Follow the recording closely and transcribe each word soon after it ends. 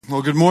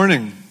Well, good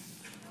morning.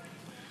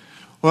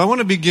 Well, I want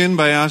to begin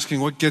by asking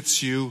what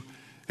gets you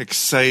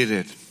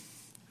excited.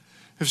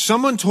 If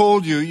someone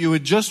told you you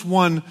had just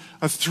won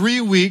a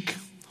 3-week,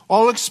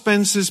 all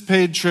expenses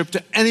paid trip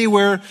to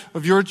anywhere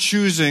of your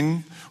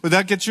choosing, would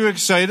that get you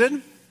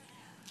excited?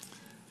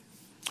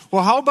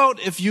 Well, how about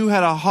if you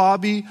had a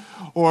hobby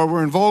or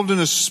were involved in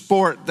a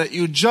sport that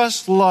you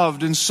just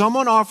loved and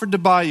someone offered to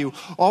buy you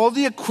all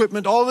the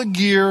equipment, all the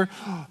gear,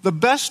 the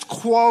best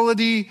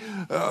quality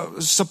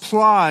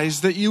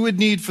supplies that you would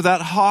need for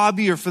that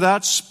hobby or for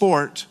that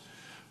sport,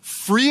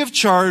 free of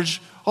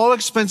charge, all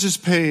expenses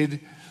paid,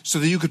 so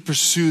that you could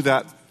pursue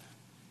that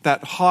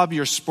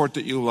hobby or sport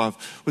that you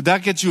love? Would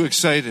that get you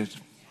excited?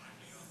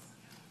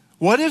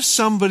 What if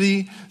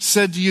somebody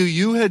said to you,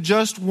 you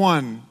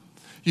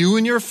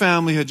and your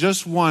family had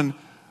just won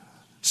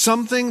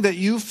something that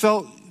you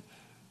felt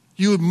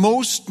you had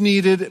most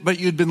needed, but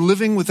you'd been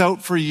living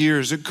without for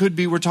years? It could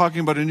be, we're talking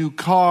about a new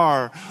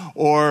car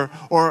or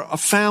a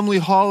family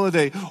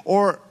holiday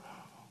or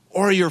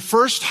your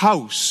first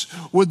house.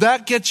 Would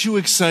that get you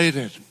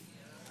excited?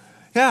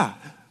 Yeah,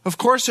 of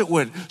course it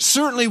would.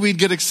 Certainly we'd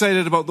get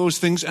excited about those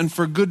things, and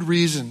for good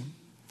reason.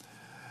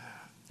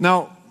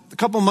 Now, a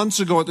couple months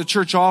ago at the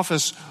church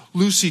office,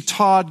 Lucy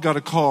Todd got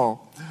a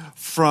call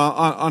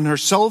on her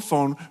cell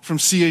phone from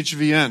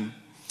CHVN.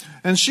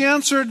 And she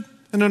answered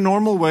in a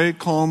normal way,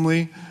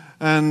 calmly,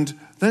 and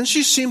then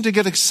she seemed to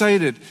get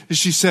excited as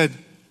she said,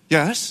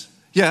 "Yes,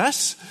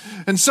 yes."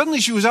 And suddenly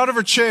she was out of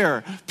her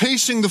chair,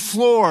 pacing the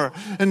floor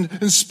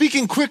and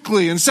speaking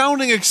quickly and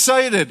sounding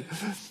excited.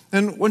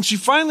 And when she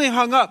finally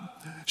hung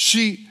up,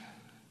 she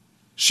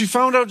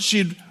found out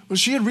she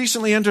had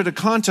recently entered a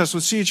contest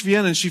with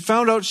CHVN, and she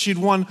found out she'd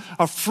won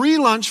a free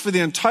lunch for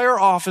the entire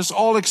office,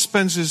 all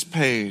expenses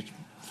paid.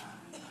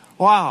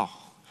 Wow.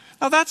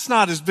 Now that's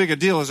not as big a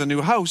deal as a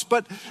new house,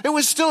 but it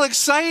was still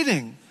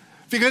exciting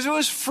because it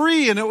was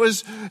free and it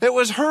was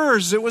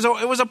hers. It was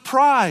a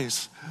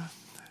prize.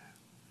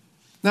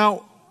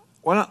 Now,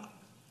 when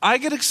I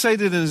get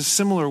excited in a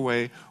similar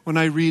way when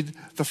I read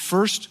the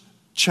first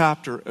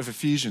chapter of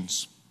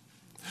Ephesians.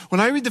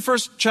 When I read the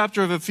first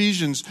chapter of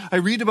Ephesians, I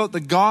read about the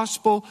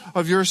gospel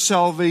of your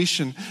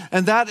salvation,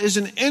 and that is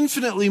an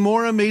infinitely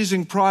more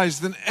amazing prize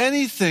than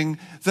anything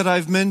that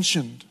I've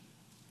mentioned.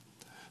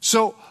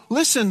 So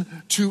listen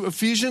to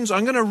Ephesians.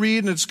 I'm going to read,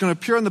 and it's going to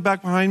appear on the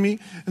back behind me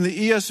in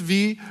the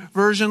ESV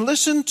version.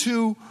 Listen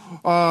to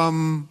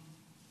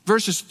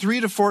verses 3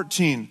 to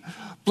 14.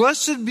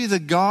 Blessed be the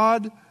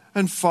God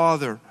and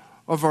Father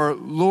of our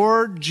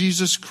Lord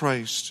Jesus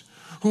Christ,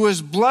 who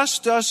has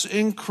blessed us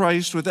in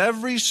Christ with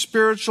every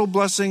spiritual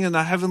blessing in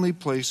the heavenly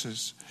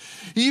places,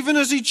 even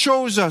as he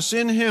chose us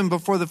in him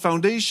before the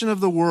foundation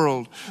of the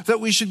world, that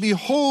we should be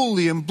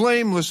holy and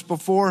blameless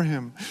before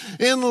him.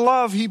 In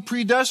love, he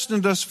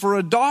predestined us for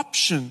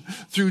adoption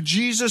through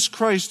Jesus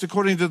Christ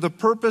according to the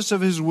purpose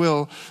of his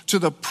will, to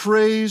the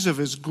praise of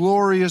his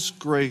glorious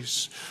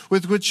grace,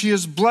 with which he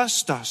has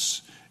blessed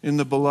us in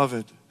the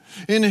beloved.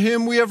 In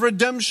him we have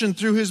redemption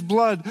through his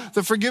blood,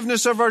 the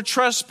forgiveness of our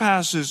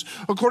trespasses,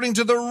 according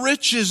to the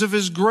riches of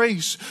his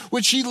grace,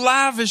 which he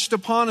lavished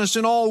upon us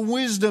in all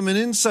wisdom and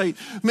insight,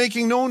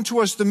 making known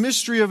to us the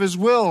mystery of his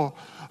will,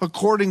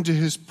 according to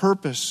his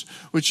purpose,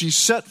 which he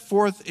set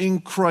forth in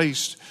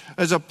Christ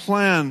as a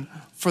plan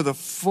for the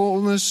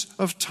fullness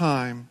of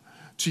time,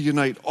 to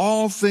unite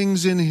all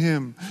things in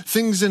him,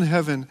 things in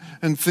heaven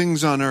and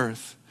things on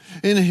earth.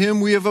 In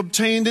him we have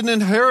obtained an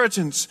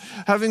inheritance,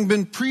 having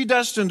been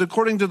predestined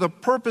according to the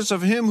purpose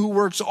of him who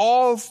works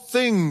all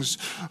things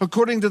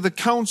according to the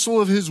counsel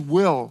of his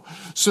will,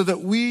 so that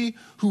we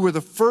who were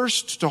the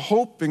first to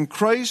hope in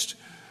Christ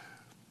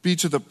be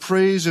to the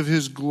praise of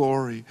his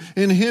glory.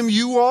 In him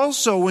you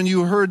also, when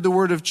you heard the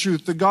word of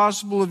truth, the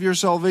gospel of your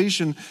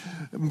salvation,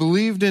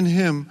 believed in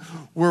him,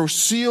 were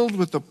sealed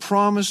with the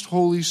promised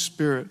Holy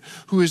Spirit,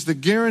 who is the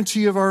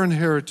guarantee of our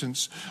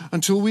inheritance,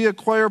 until we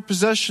acquire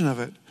possession of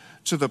it,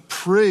 to the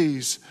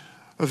praise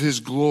of his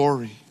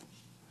glory.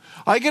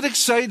 I get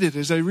excited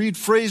as I read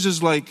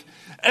phrases like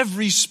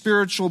every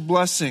spiritual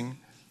blessing,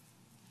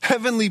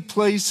 heavenly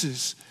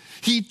places,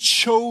 he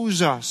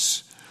chose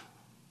us,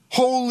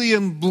 holy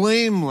and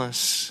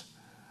blameless,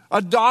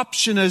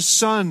 adoption as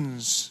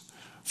sons,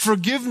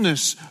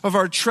 forgiveness of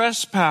our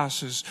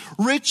trespasses,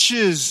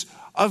 riches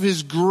of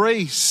his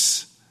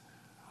grace,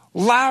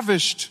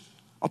 lavished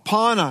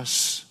upon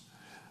us.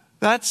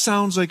 That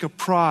sounds like a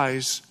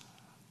prize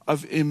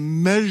of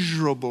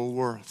immeasurable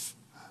worth.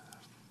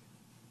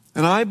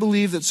 And I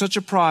believe that such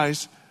a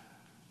prize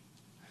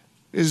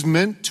is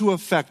meant to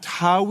affect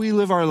how we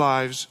live our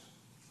lives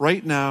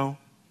right now,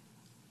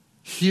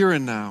 here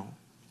and now,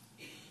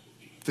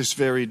 this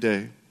very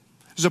day.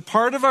 As a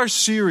part of our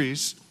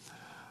series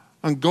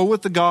on Go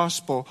With the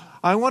Gospel,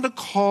 I want to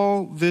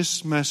call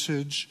this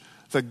message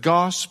the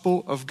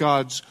gospel of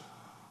God's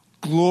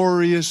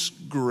glorious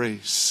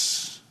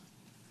grace.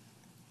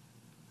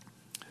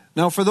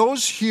 Now, for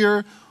those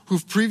here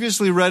who've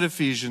previously read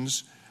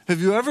Ephesians, have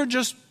you ever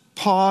just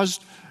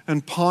paused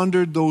and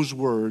pondered those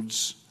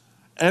words?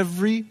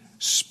 Every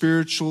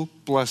spiritual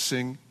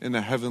blessing in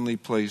the heavenly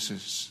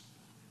places.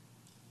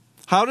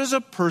 How does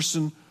a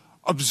person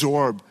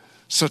absorb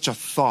such a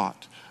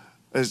thought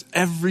as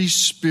every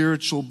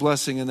spiritual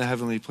blessing in the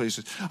heavenly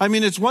places? I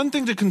mean, it's one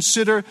thing to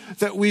consider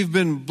that we've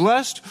been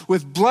blessed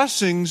with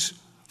blessings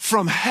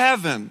from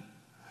heaven,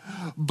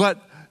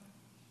 but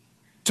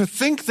to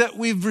think that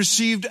we've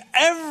received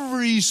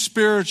every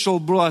spiritual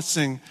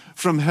blessing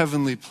from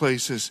heavenly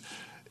places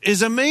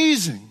is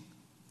amazing.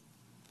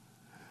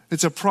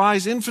 It's a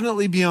prize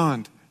infinitely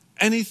beyond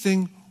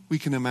anything we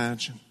can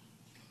imagine.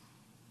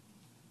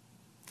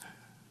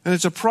 And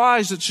it's a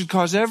prize that should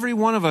cause every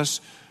one of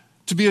us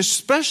to be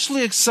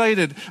especially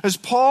excited as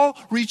Paul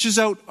reaches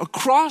out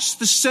across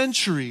the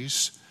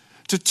centuries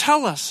to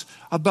tell us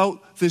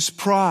about this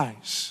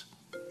prize.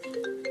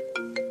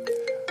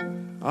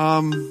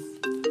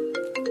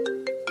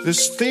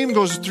 This theme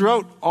goes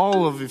throughout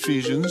all of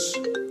Ephesians.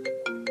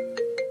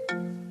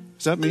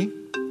 Is that me?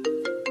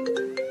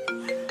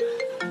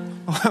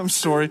 Oh, I'm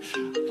sorry.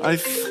 I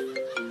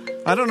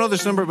don't know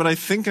this number, but I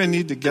think I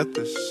need to get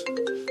this.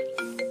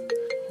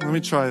 Let me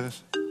try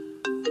this.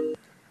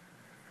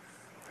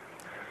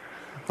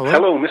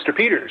 Hello, Mr.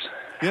 Peters.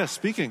 Yes,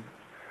 speaking.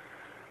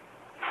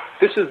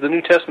 This is the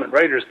New Testament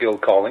Writers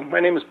Guild calling. My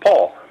name is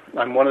Paul.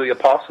 I'm one of the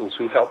apostles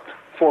who helped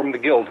form the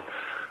guild.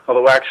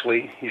 Although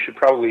actually, you should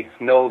probably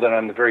know that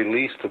I'm the very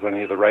least of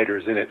any of the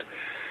writers in it.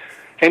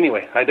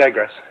 Anyway, I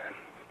digress.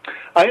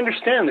 I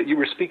understand that you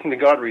were speaking to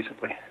God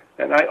recently,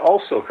 and I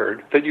also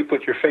heard that you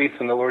put your faith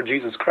in the Lord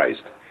Jesus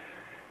Christ.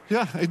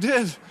 Yeah, I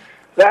did.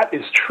 That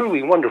is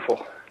truly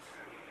wonderful.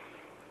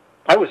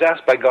 I was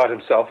asked by God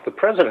himself, the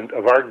president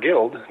of our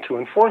guild, to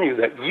inform you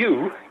that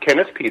you,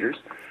 Kenneth Peters,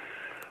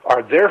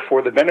 are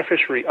therefore the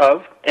beneficiary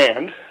of,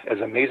 and, as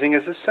amazing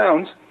as this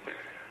sounds,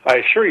 I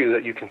assure you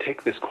that you can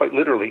take this quite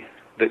literally,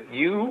 that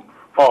you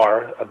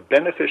are a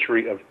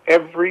beneficiary of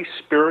every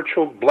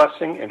spiritual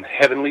blessing in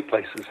heavenly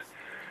places.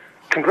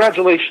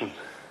 Congratulations.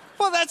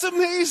 Well, that's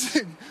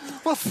amazing.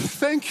 Well,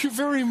 thank you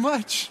very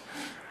much.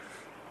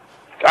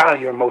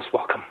 You're most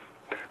welcome.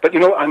 But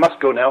I must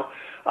go now.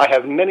 I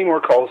have many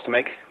more calls to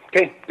make.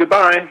 Okay,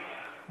 goodbye.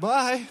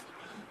 Bye.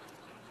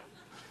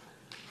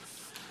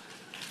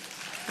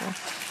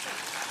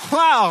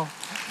 Wow.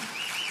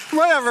 Am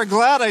I ever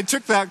glad I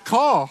took that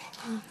call?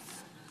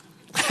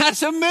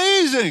 That's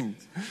amazing.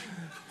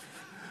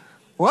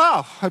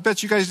 Wow, I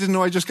bet you guys didn't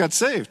know I just got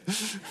saved.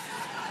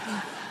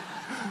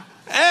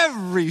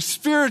 Every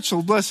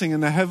spiritual blessing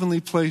in the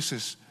heavenly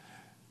places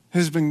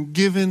has been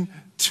given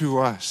to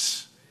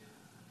us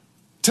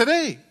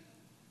today.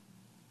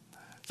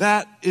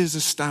 That is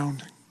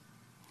astounding.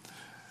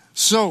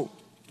 So,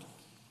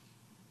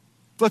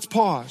 let's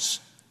pause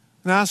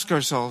and ask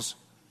ourselves,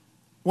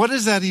 what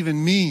does that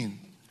even mean?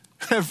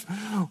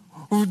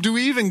 Do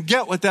we even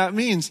get what that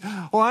means?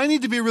 Well, I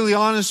need to be really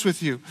honest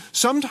with you.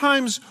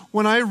 Sometimes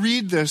when I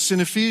read this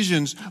in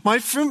Ephesians, my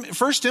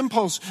first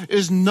impulse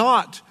is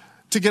not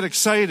to get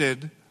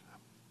excited,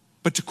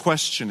 but to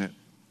question it.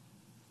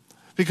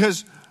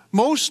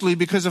 Mostly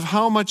because of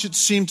how much it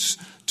seems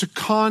to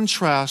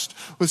contrast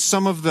with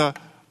some of the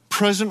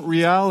present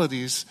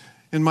realities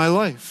in my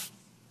life.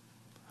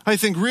 I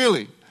think,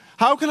 really,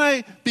 how can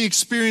I be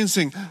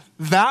experiencing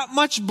that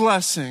much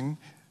blessing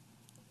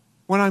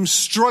when I'm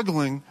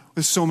struggling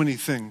with so many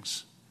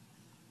things?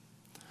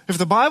 If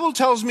the Bible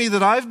tells me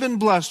that I've been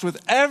blessed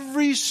with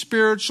every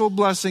spiritual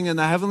blessing in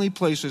the heavenly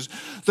places,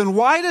 then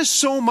why does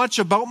so much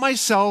about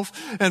myself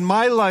and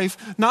my life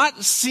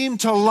not seem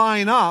to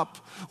line up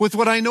with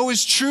what I know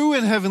is true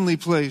in heavenly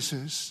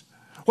places?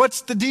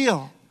 What's the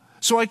deal?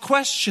 So I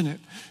question it.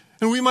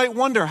 And we might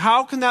wonder,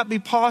 how can that be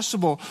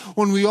possible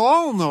when we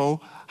all know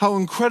how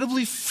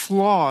incredibly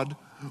flawed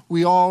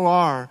we all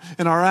are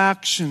in our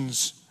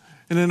actions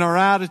and in our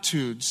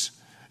attitudes,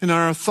 in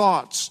our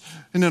thoughts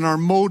and in our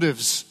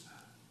motives?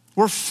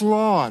 We're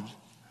flawed.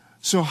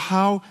 So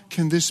how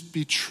can this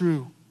be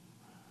true?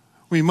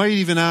 We might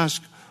even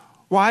ask,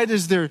 why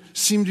does there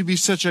seem to be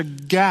such a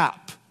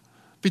gap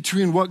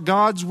between what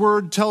God's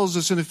word tells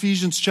us in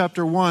Ephesians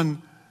chapter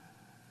 1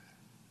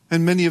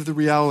 and many of the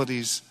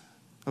realities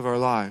of our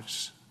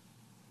lives?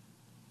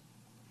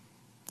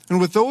 And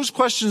with those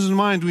questions in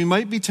mind, we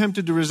might be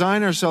tempted to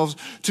resign ourselves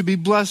to be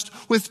blessed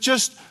with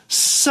just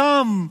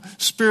some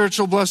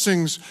spiritual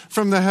blessings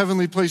from the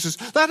heavenly places.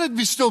 That'd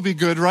still be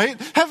good, right?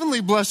 Heavenly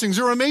blessings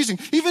are amazing.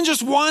 Even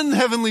just one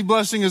heavenly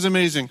blessing is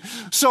amazing.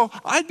 So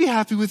I'd be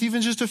happy with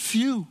even just a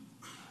few.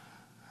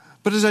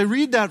 But as I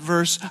read that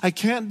verse, I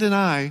can't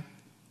deny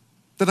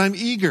that I'm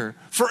eager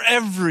for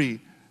every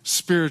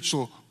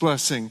spiritual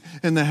blessing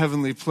in the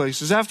heavenly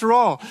places. After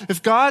all,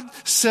 if God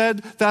said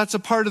that's a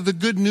part of the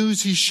good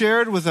news he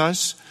shared with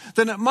us,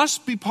 then it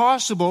must be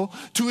possible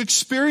to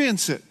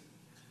experience it.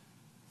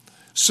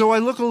 So I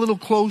look a little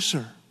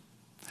closer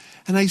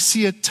and I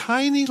see a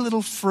tiny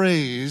little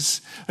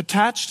phrase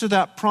attached to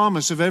that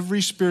promise of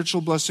every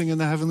spiritual blessing in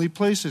the heavenly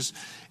places.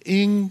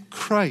 In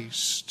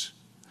Christ.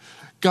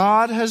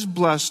 God has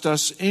blessed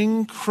us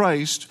in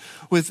Christ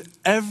with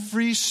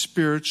every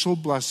spiritual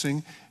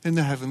blessing in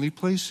the heavenly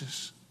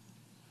places.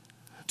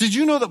 Did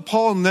you know that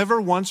Paul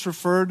never once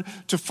referred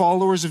to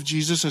followers of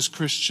Jesus as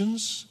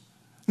Christians?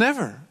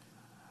 Never.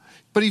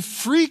 But he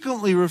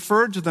frequently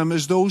referred to them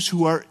as those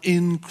who are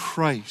in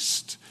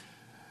Christ.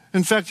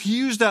 In fact, he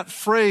used that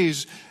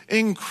phrase,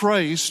 in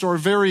Christ, or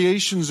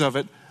variations of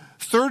it,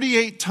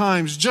 38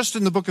 times just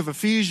in the book of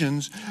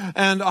Ephesians,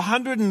 and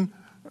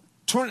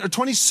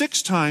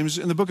 26 times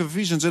in the book of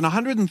Ephesians, and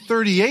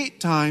 138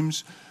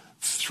 times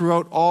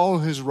throughout all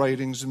his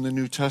writings in the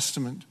New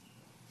Testament.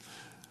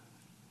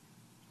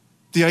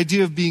 The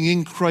idea of being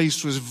in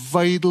Christ was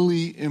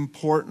vitally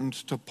important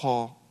to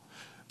Paul.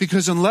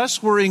 Because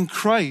unless we're in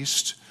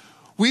Christ,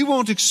 we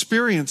won't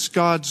experience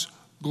God's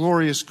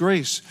glorious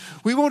grace.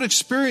 We won't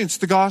experience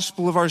the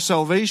gospel of our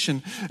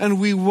salvation, and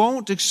we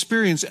won't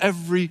experience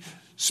every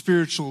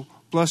spiritual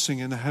blessing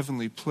in the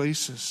heavenly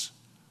places.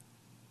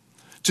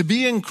 To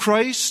be in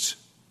Christ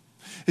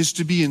is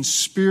to be in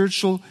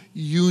spiritual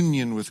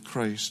union with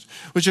Christ,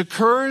 which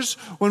occurs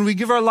when we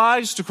give our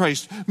lives to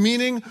Christ,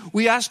 meaning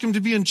we ask Him to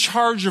be in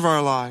charge of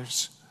our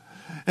lives.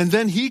 And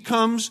then He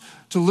comes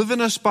to live in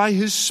us by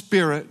His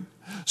Spirit,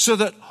 so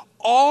that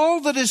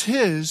all that is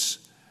His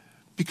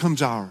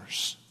becomes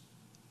ours.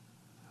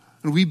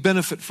 And we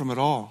benefit from it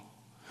all.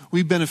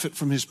 We benefit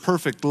from His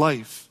perfect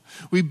life.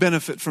 We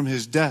benefit from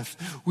His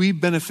death. We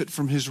benefit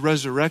from His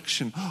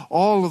resurrection.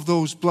 All of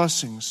those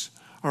blessings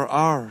are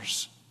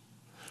ours.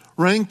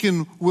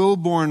 Rankin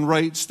Wilbourne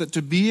writes that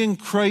to be in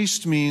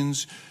Christ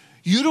means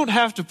you don't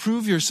have to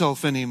prove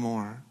yourself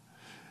anymore.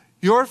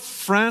 Your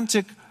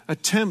frantic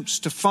attempts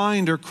to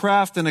find or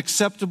craft an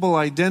acceptable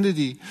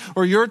identity,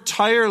 or your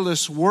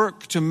tireless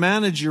work to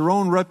manage your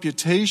own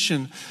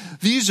reputation,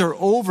 these are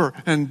over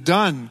and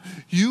done.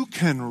 You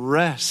can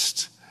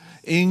rest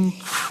in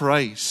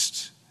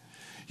Christ.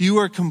 You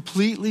are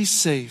completely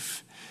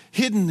safe,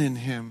 hidden in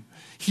Him.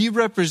 He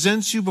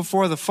represents you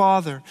before the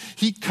Father.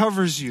 He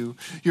covers you,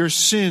 your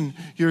sin,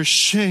 your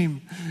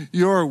shame,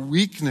 your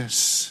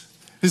weakness.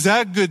 Is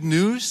that good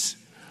news?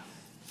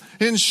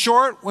 In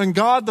short, when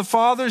God the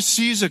Father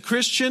sees a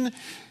Christian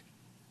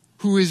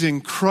who is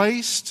in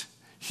Christ,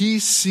 He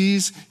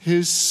sees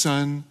His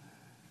Son,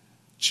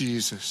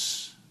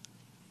 Jesus.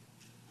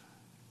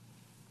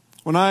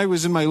 When I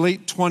was in my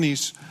late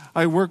 20s,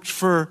 I worked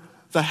for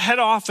the head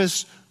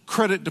office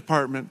credit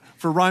department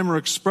for Reimer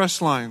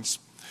Express Lines.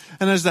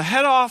 And as the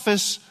head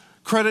office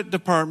credit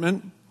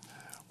department,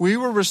 we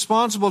were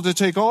responsible to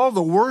take all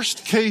the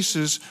worst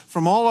cases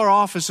from all our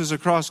offices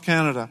across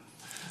Canada.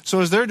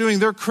 So as they're doing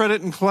their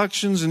credit and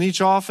collections in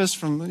each office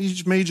from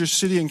each major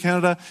city in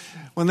Canada,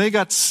 when they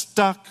got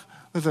stuck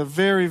with a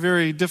very,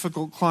 very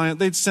difficult client,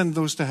 they'd send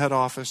those to head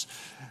office.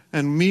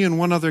 And me and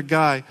one other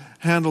guy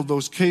handled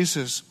those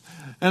cases.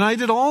 And I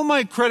did all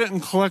my credit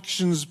and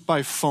collections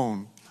by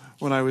phone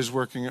when I was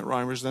working at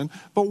Reimer's then.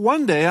 But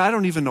one day, I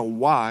don't even know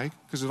why,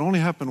 because it only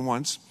happened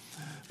once,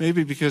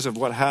 maybe because of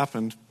what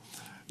happened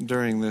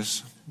during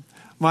this.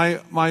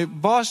 My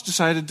boss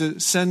decided to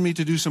send me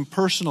to do some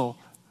personal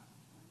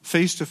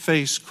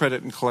face-to-face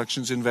credit and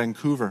collections in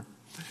Vancouver.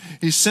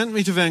 He sent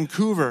me to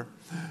Vancouver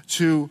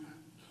to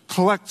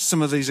collect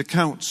some of these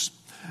accounts.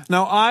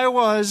 Now, I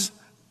was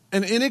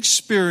an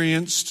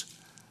inexperienced,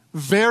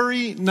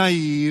 very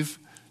naive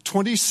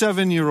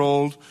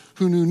 27-year-old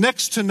who knew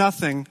next to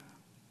nothing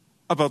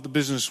about the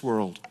business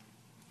world.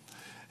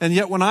 And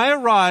yet when I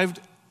arrived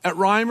at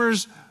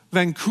Reimer's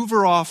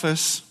Vancouver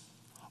office,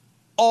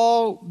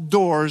 all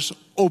doors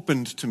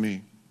opened to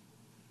me.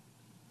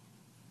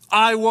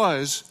 I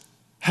was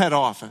head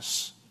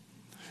office.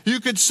 You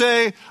could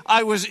say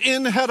I was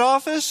in head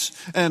office,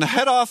 and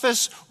head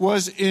office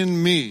was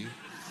in me.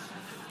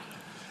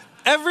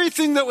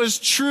 Everything that was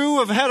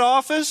true of head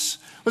office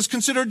was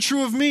considered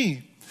true of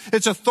me.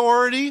 Its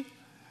authority,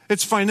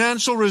 its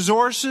financial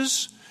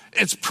resources,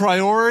 its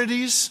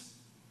priorities,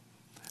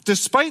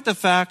 despite the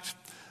fact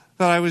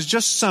that I was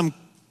just some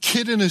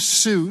kid in a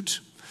suit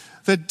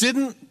that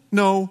didn't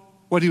know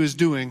what he was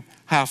doing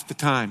half the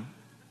time.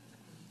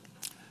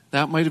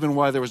 That might have been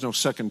why there was no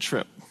second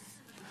trip.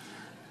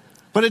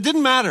 But it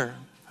didn't matter.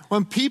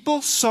 When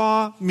people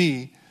saw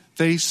me,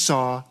 they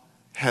saw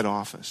head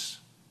office.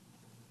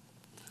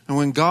 And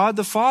when God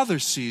the Father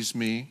sees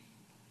me,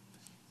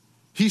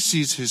 He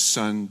sees His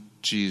Son,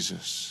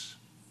 Jesus.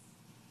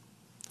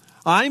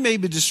 I may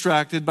be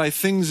distracted by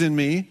things in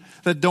me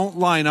that don't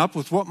line up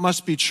with what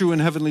must be true in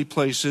heavenly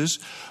places,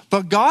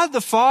 but God the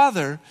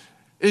Father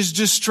is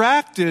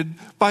distracted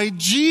by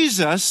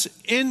Jesus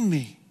in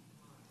me.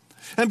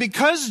 And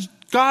because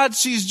God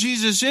sees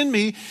Jesus in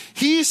me,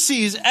 He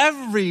sees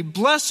every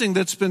blessing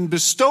that's been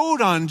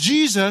bestowed on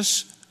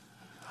Jesus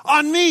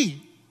on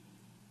me.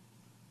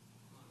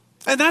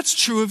 And that's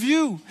true of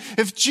you.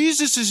 If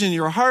Jesus is in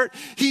your heart,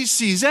 He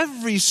sees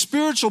every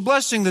spiritual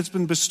blessing that's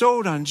been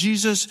bestowed on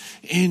Jesus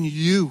in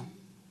you.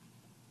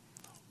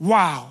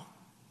 Wow.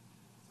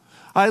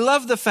 I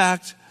love the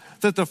fact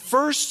that the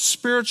first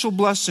spiritual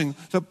blessing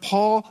that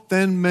Paul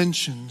then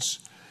mentions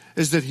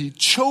is that He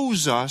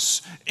chose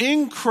us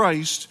in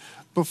Christ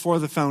before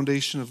the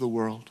foundation of the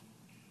world.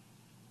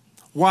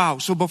 Wow.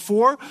 So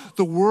before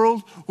the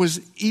world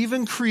was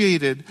even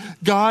created,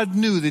 God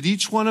knew that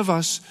each one of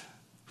us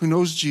who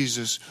knows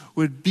Jesus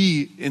would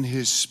be in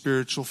his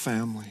spiritual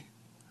family.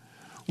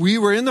 We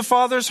were in the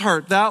Father's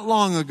heart that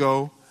long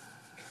ago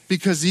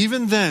because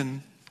even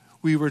then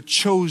we were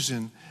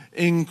chosen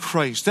in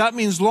Christ. That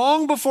means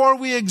long before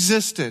we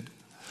existed,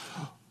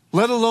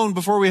 let alone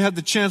before we had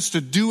the chance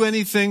to do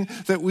anything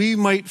that we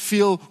might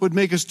feel would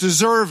make us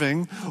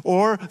deserving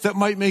or that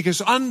might make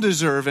us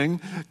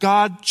undeserving,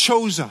 God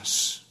chose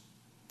us.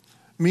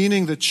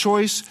 Meaning the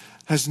choice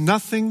has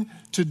nothing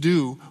to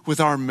do with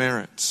our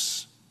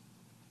merits.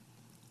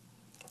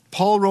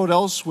 Paul wrote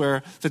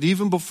elsewhere that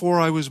even before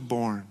I was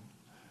born,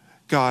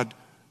 God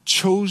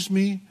chose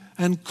me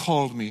and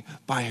called me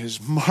by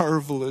his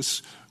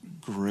marvelous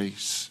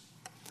grace.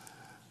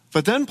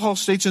 But then Paul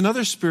states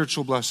another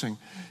spiritual blessing.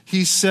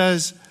 He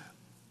says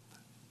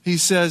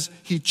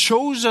he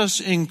chose us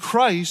in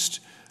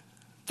Christ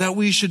that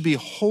we should be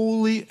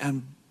holy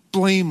and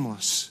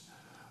blameless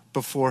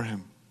before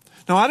him.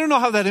 Now, I don't know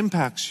how that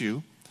impacts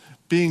you,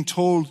 being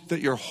told that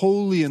you're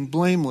holy and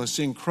blameless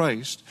in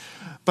Christ,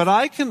 but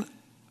I can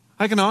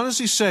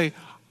honestly say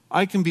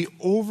I can be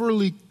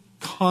overly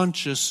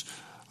conscious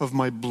of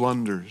my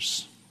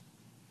blunders.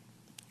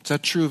 Is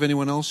that true of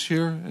anyone else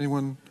here?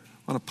 Anyone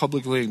want to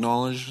publicly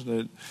acknowledge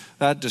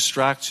that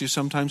distracts you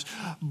sometimes?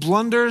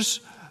 Blunders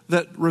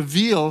that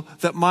reveal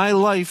that my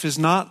life is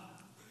not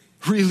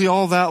really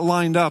all that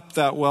lined up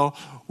that well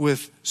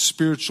with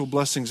spiritual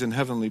blessings in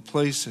heavenly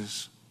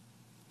places.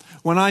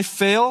 When I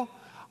fail,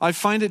 I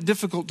find it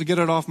difficult to get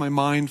it off my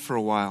mind for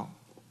a while,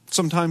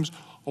 sometimes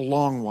a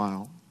long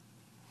while.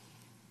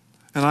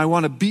 And I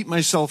want to beat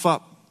myself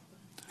up.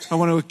 I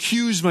want to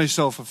accuse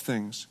myself of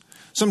things.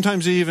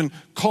 Sometimes I even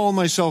call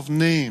myself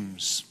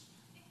names.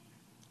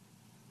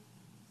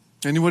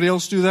 Anybody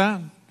else do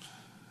that?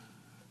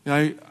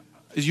 I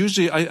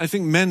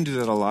think men do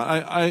that a lot.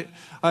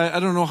 I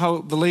don't know how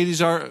the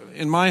ladies are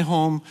in my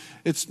home.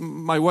 It's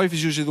my wife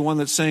is usually the one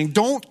that's saying,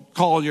 "Don't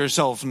call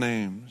yourself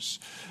names,"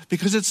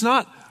 because it's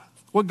not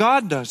what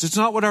God does. It's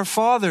not what our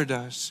Father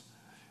does.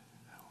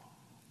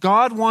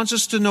 God wants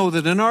us to know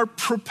that in our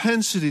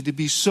propensity to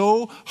be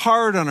so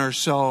hard on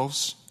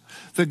ourselves,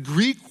 the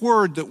Greek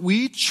word that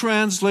we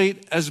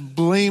translate as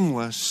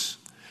blameless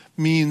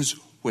means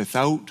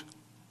without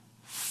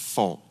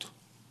fault.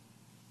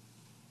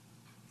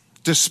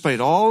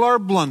 Despite all our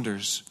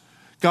blunders,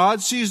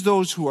 God sees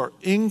those who are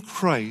in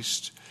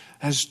Christ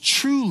as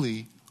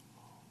truly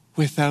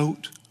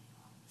without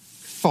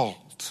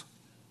fault,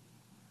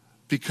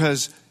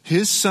 because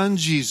his Son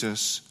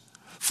Jesus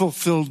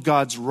fulfilled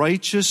God's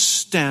righteous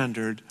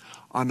standard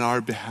on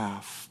our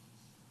behalf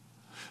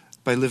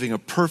by living a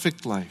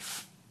perfect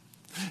life.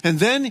 And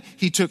then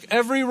he took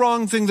every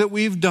wrong thing that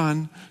we've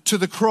done to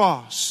the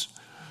cross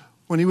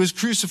when he was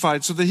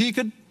crucified so that he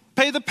could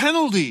pay the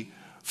penalty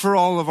for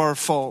all of our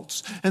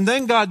faults. And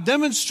then God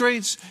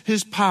demonstrates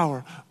his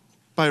power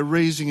by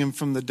raising him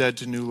from the dead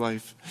to new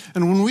life.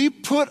 And when we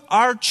put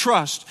our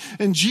trust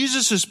in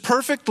Jesus'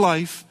 perfect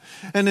life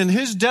and in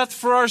his death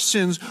for our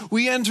sins,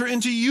 we enter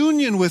into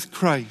union with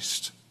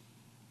Christ.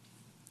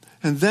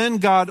 And then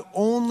God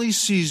only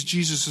sees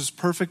Jesus'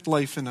 perfect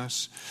life in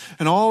us.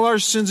 And all our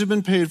sins have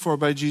been paid for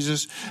by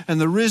Jesus.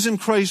 And the risen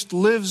Christ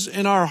lives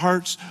in our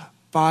hearts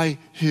by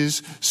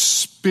his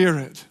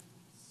Spirit.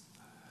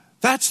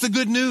 That's the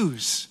good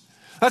news.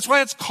 That's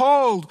why it's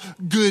called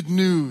good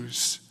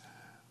news.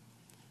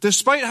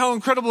 Despite how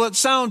incredible it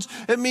sounds,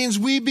 it means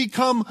we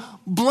become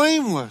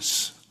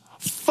blameless,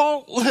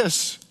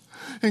 faultless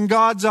in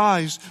God's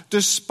eyes,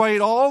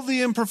 despite all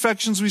the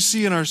imperfections we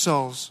see in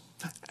ourselves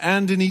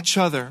and in each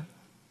other.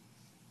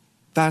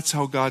 That's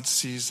how God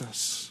sees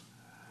us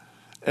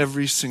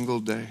every single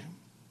day.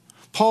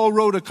 Paul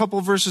wrote a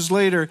couple verses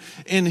later,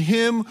 "In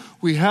him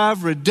we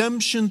have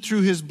redemption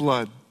through his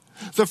blood,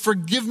 the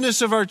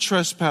forgiveness of our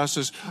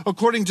trespasses,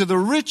 according to the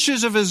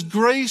riches of his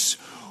grace,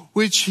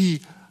 which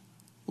he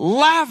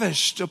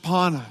lavished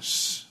upon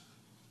us."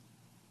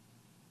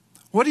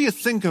 What do you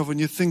think of when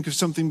you think of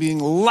something being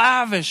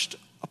lavished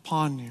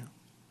upon you?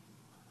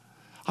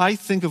 I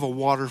think of a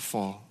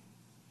waterfall.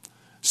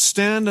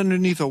 Stand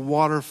underneath a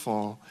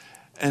waterfall,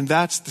 and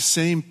that's the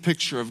same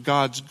picture of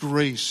God's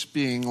grace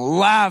being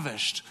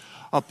lavished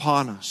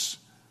upon us.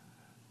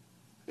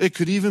 It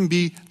could even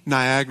be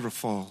Niagara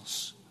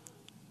Falls,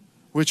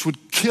 which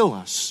would kill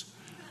us.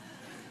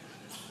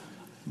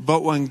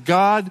 But when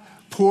God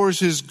pours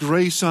his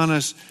grace on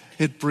us,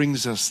 it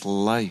brings us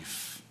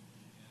life.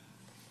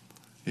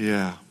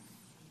 Yeah.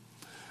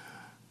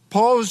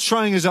 Paul is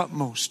trying his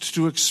utmost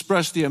to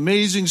express the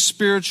amazing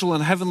spiritual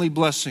and heavenly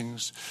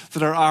blessings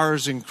that are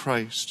ours in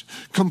Christ.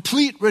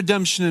 Complete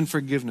redemption and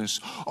forgiveness,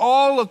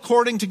 all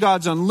according to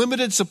God's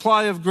unlimited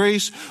supply of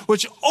grace,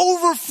 which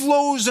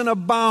overflows and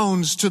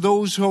abounds to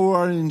those who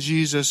are in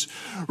Jesus,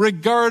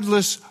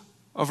 regardless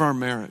of our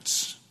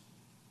merits.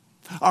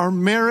 Our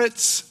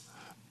merits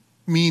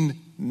mean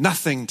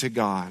nothing to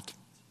God.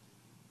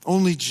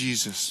 Only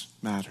Jesus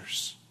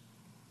matters.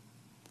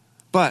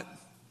 But,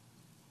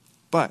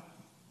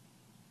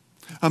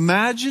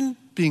 imagine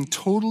being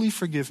totally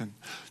forgiven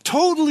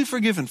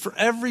for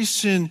every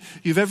sin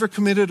you've ever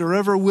committed or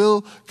ever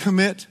will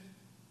commit,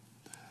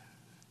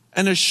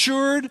 and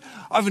assured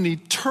of an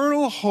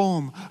eternal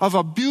home, of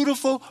a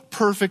beautiful,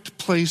 perfect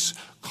place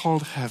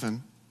called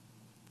heaven.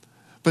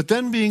 But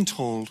then being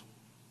told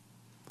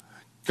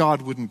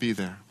God wouldn't be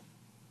there.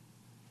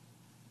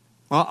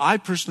 Well, I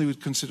personally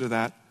would consider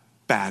that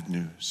bad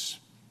news.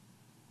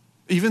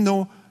 Even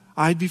though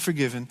I'd be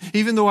forgiven,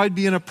 even though I'd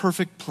be in a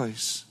perfect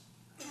place,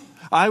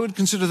 I would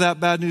consider that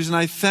bad news, and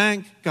I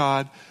thank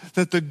God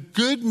that the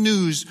good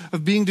news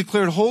of being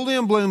declared holy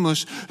and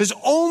blameless is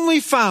only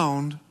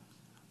found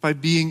by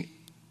being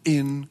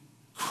in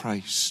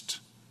Christ.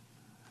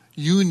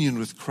 Union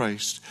with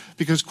Christ.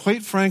 Because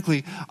quite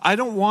frankly, I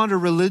don't want a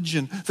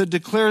religion that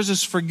declares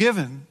us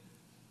forgiven,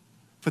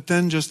 but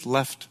then just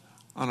left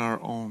on our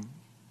own.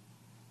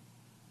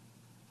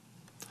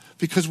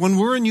 Because when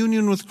we're in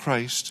union with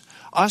Christ,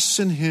 us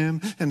and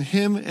Him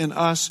in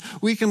us,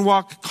 we can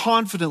walk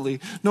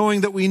confidently,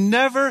 knowing that we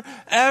never,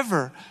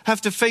 ever have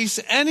to face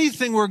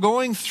anything we're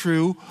going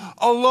through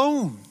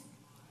alone.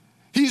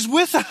 He's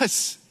with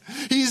us.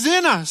 He's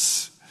in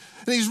us.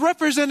 And He's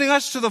representing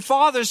us to the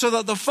Father so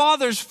that the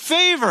Father's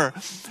favor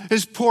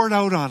is poured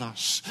out on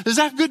us. Is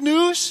that good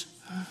news?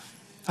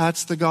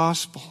 That's the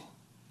gospel.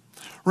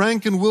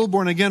 Rankin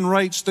Wilbourne again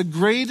writes, the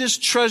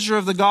greatest treasure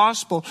of the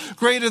gospel,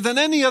 greater than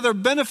any other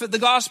benefit the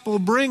gospel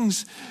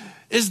brings,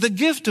 is the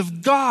gift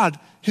of God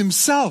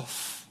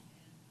Himself.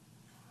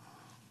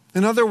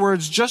 In other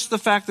words, just the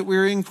fact that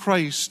we're in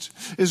Christ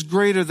is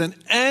greater than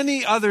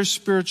any other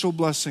spiritual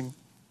blessing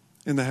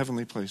in the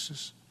heavenly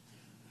places.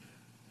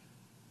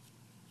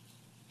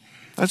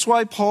 That's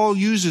why Paul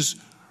uses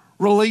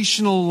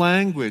relational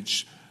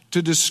language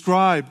to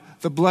describe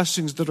the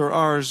blessings that are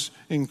ours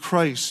in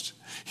Christ.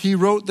 He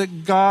wrote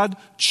that God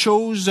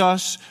chose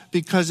us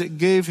because it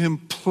gave Him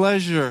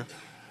pleasure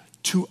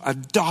to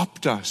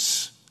adopt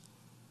us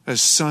as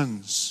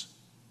sons.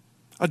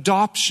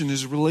 Adoption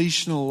is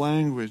relational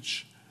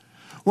language.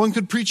 One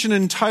could preach an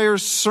entire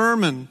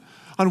sermon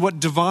on what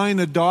divine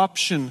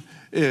adoption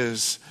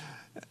is,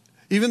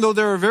 even though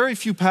there are very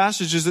few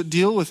passages that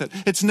deal with it.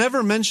 It's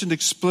never mentioned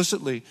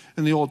explicitly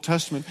in the Old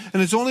Testament,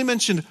 and it's only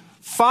mentioned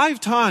 5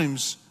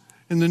 times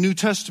in the New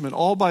Testament,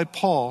 all by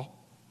Paul.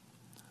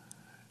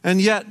 And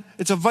yet,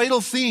 it's a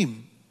vital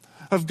theme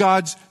of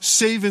God's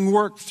saving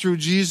work through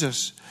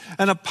Jesus,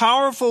 and a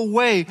powerful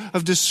way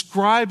of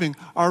describing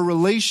our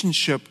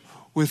relationship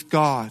with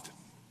God.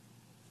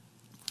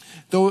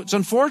 Though it's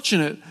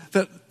unfortunate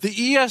that the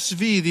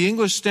ESV, the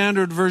English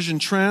Standard Version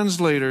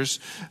translators,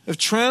 have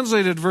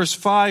translated verse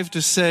 5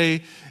 to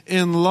say,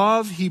 in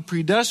love He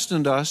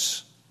predestined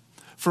us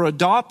for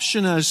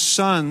adoption as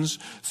sons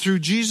through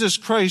Jesus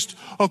Christ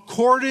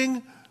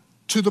according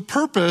to the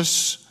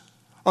purpose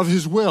of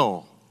His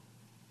will.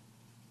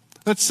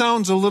 That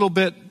sounds a little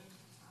bit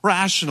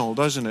rational,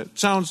 doesn't it?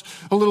 Sounds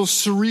a little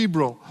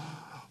cerebral.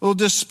 Well,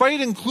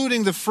 despite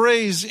including the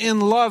phrase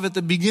in love at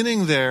the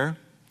beginning there,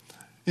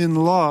 in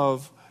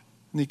love,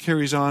 and he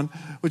carries on,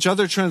 which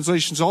other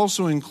translations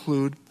also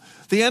include,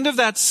 the end of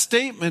that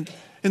statement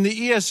in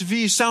the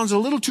ESV sounds a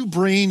little too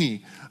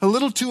brainy, a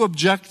little too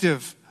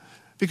objective,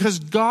 because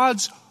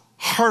God's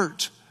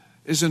heart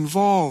is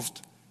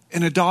involved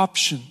in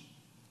adoption.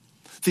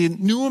 The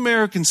New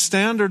American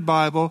Standard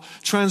Bible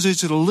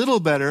translates it a little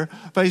better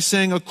by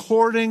saying,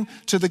 according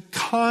to the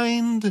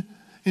kind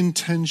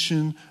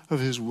intention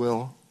of His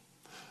will.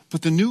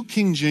 But the New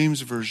King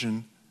James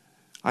Version,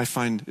 I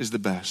find, is the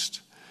best.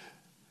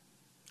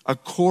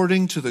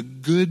 According to the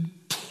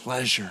good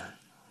pleasure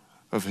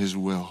of His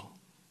will.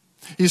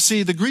 You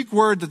see, the Greek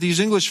word that these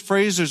English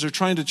phrasers are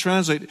trying to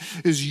translate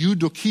is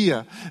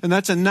eudokia, and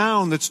that's a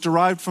noun that's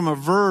derived from a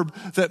verb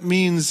that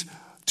means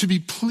to be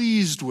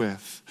pleased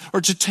with or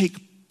to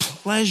take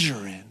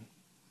pleasure in.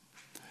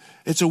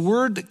 It's a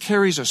word that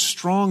carries a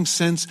strong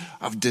sense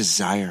of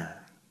desire.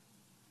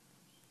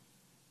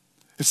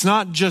 It's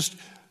not just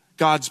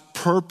God's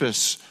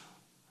purpose.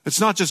 It's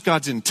not just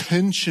God's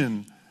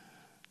intention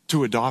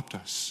to adopt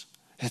us.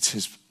 It's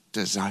His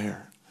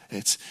desire.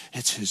 It's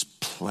His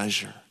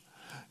pleasure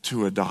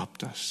to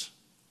adopt us.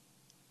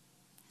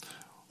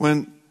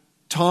 When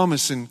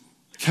Thomas and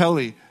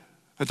Kelly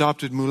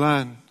adopted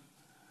Mulan,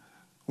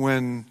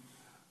 when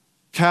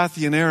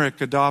Kathy and Eric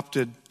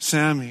adopted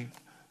Sammy,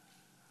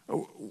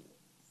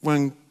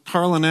 when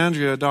Carl and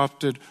Andrea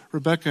adopted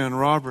Rebecca and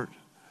Robert,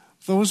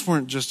 those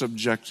weren't just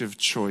objective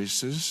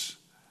choices.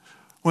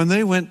 When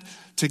they went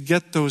to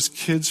get those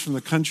kids from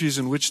the countries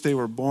in which they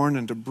were born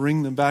and to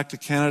bring them back to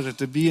Canada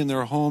to be in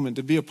their home and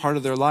to be a part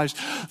of their lives,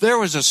 there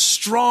was a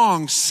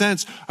strong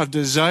sense of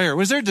desire.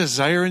 Was there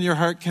desire in your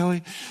heart,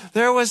 Kelly?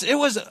 It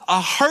was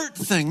a heart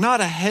thing,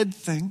 not a head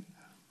thing.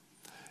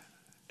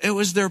 It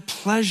was their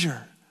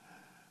pleasure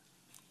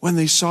when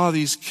they saw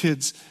these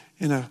kids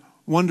in a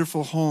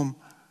wonderful home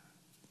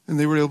and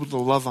they were able to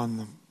love on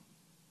them.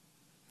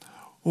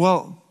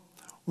 Well,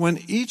 when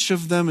each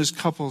of them as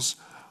couples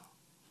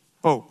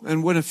Oh,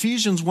 and when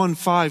Ephesians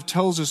 1:5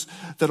 tells us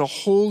that a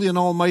holy and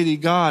almighty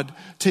God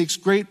takes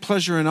great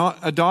pleasure in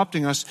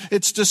adopting us,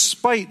 it's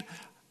despite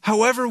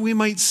however we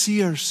might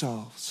see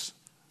ourselves.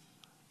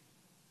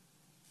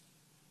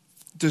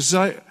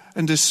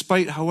 And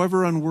despite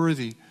however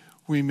unworthy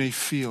we may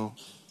feel.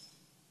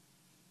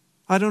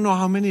 I don't know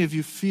how many of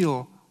you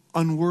feel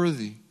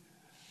unworthy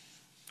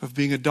of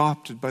being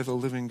adopted by the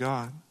living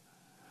God.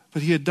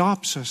 But he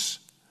adopts us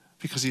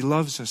because he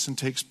loves us and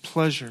takes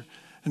pleasure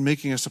in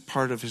making us a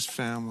part of his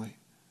family.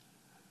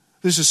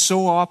 This is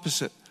so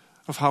opposite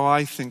of how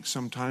I think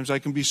sometimes. I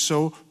can be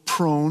so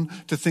prone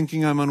to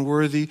thinking I'm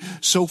unworthy,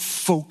 so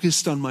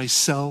focused on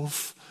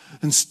myself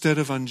instead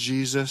of on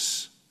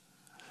Jesus.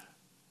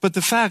 But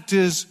the fact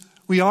is,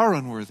 we are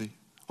unworthy.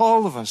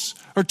 All of us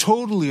are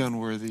totally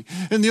unworthy.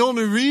 And the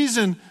only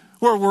reason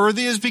we're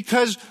worthy is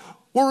because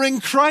we're in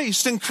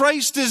Christ, and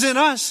Christ is in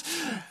us.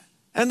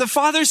 And the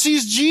Father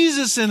sees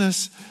Jesus in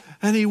us,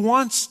 and he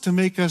wants to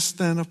make us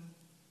then a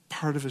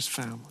part of his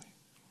family.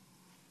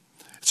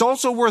 It's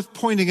also worth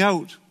pointing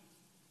out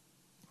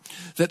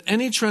that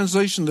any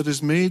translation that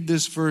has made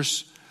this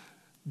verse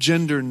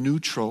gender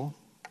neutral,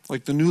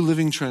 like the New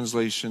Living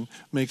Translation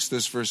makes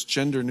this verse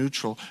gender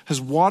neutral,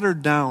 has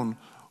watered down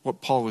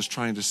what Paul was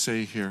trying to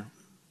say here.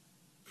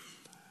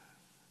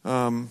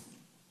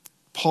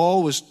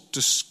 Paul was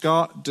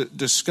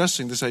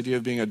discussing this idea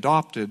of being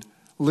adopted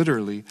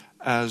literally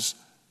as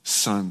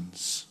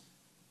sons.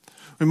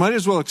 We might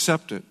as well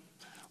accept it.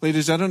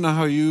 Ladies, I don't know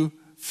how you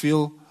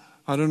feel.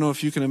 I don't know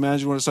if you can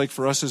imagine what it's like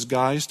for us as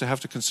guys to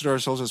have to consider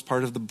ourselves as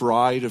part of the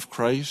bride of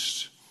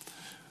Christ.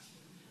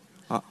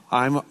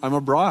 I'm a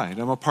bride.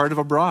 I'm a part of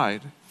a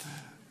bride.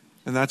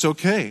 And that's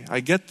okay. I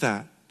get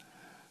that.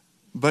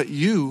 But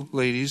you,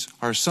 ladies,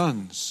 are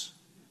sons.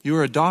 You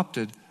are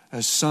adopted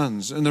as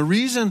sons. And the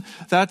reason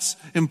that's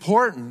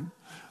important,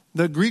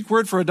 the Greek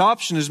word for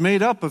adoption is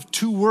made up of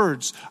two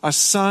words, a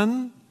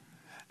son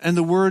and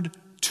the word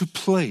to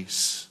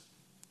place.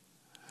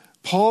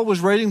 Paul was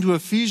writing to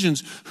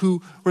Ephesians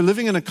who were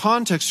living in a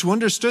context who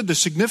understood the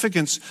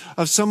significance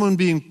of someone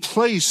being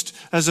placed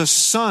as a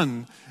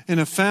son in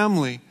a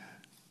family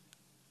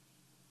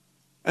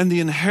and the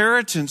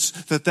inheritance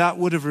that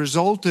would have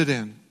resulted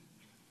in.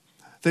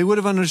 They would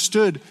have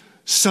understood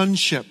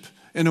sonship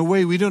in a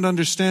way we don't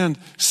understand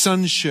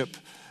sonship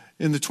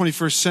in the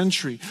 21st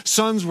century.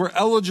 Sons were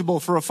eligible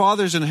for a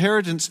father's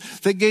inheritance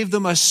that gave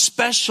them a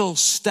special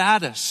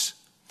status.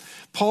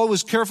 Paul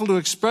was careful to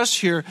express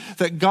here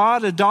that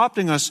God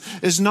adopting us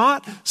is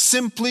not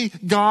simply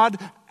God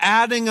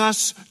adding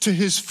us to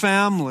his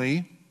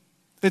family.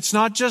 It's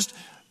not just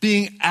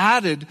being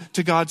added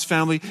to God's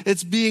family.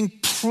 It's being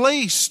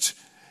placed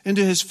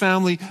into his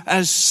family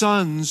as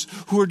sons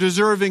who are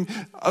deserving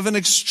of an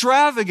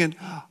extravagant,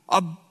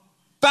 a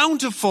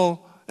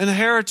bountiful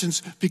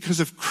inheritance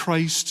because of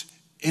Christ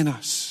in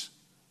us.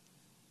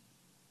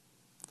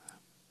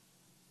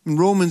 In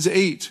Romans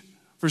 8,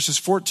 verses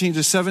 14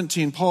 to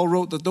 17, Paul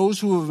wrote that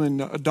those who have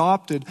been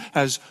adopted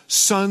as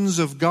sons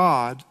of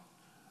God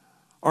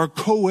are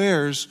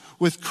co-heirs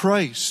with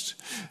Christ.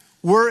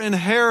 We're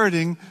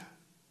inheriting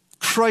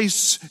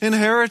Christ's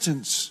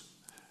inheritance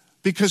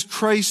because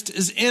Christ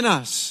is in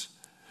us.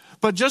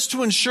 But just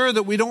to ensure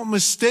that we don't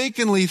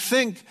mistakenly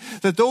think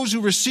that those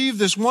who receive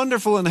this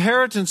wonderful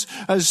inheritance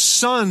as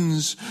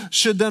sons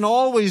should then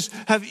always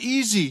have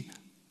easy,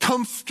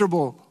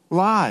 comfortable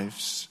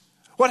lives.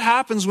 What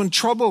happens when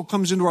trouble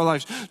comes into our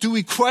lives? Do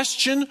we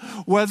question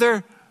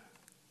whether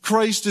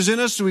Christ is in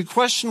us? Do we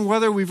question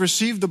whether we've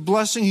received the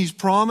blessing he's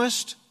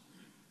promised?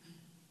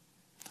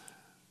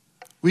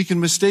 We can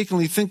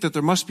mistakenly think that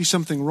there must be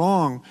something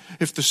wrong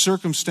if the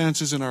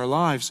circumstances in our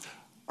lives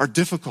are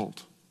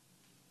difficult.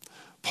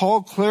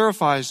 Paul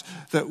clarifies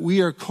that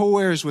we are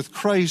co-heirs with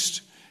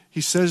Christ.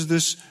 He says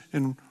this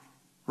in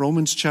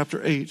Romans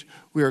chapter 8.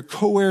 We are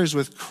co-heirs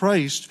with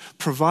Christ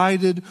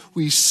provided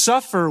we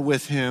suffer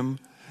with him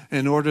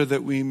in order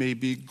that we may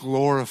be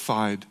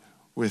glorified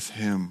with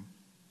him.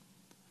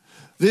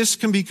 This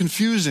can be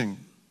confusing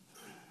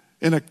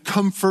in a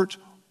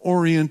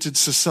comfort-oriented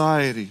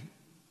society.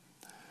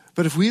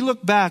 But if we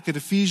look back at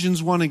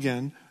Ephesians 1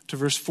 again, to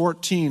verse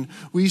 14,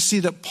 we see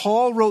that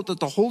Paul wrote that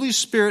the Holy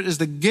Spirit is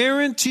the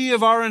guarantee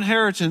of our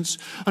inheritance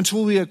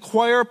until we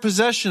acquire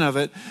possession of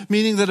it,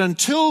 meaning that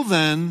until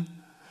then,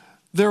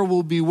 there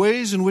will be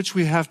ways in which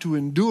we have to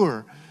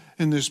endure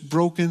in this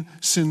broken,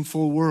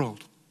 sinful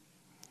world.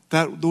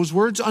 Those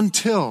words,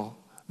 until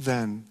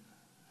then,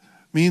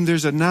 mean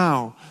there's a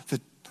now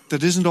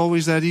that isn't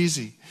always that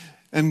easy.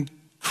 And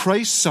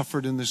Christ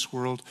suffered in this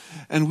world,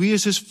 and we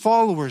as his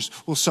followers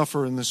will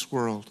suffer in this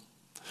world.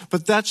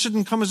 But that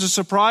shouldn't come as a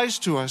surprise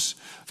to us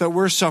that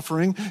we're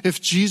suffering.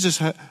 If Jesus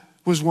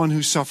was one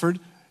who suffered,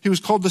 he was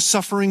called the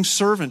suffering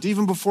servant.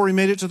 Even before he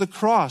made it to the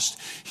cross,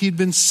 he'd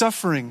been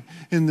suffering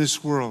in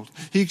this world.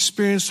 He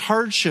experienced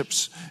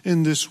hardships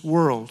in this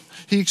world.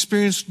 He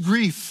experienced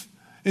grief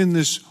in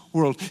this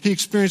world. He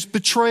experienced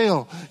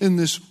betrayal in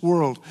this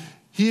world.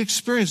 He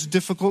experienced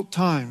difficult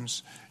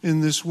times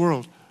in this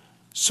world.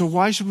 So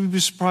why should we be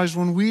surprised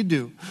when we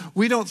do?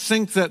 We don't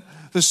think that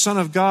the Son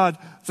of God,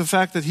 the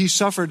fact that he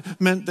suffered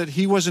meant that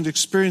he wasn't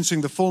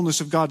experiencing the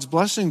fullness of God's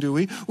blessing, do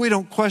we? We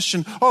don't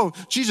question, oh,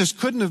 Jesus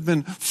couldn't have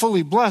been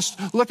fully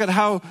blessed. Look at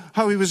how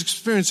he was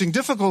experiencing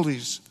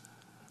difficulties.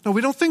 No,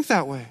 we don't think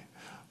that way.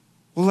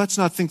 Well, let's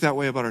not think that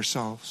way about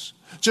ourselves.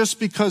 Just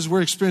because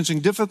we're experiencing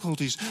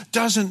difficulties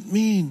doesn't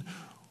mean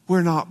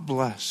we're not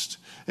blessed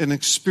and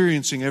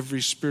experiencing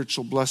every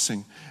spiritual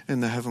blessing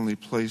in the heavenly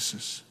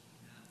places.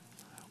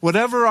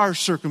 Whatever our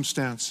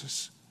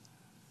circumstances,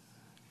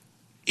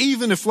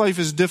 even if life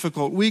is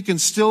difficult, we can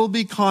still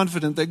be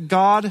confident that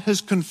God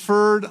has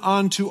conferred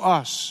onto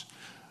us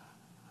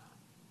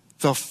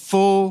the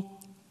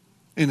full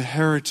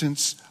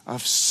inheritance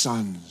of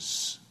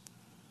sons,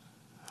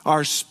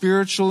 our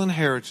spiritual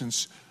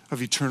inheritance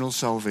of eternal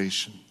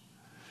salvation.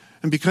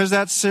 And because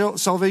that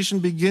salvation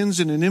begins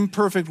in an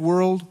imperfect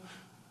world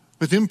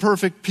with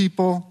imperfect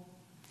people,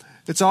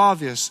 it's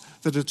obvious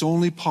that it's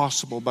only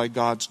possible by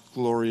God's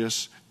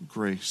glorious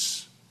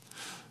grace.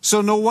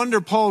 So no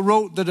wonder Paul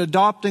wrote that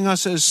adopting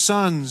us as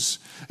sons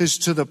is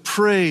to the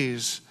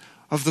praise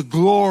of the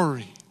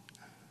glory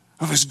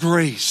of his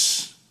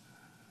grace.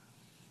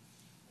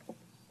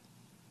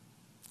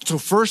 So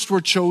first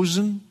we're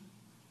chosen,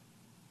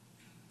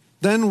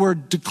 then we're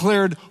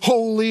declared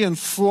holy and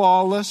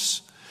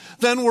flawless,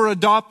 then we're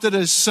adopted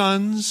as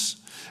sons,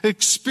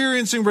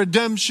 experiencing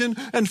redemption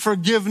and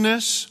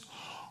forgiveness,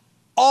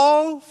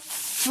 all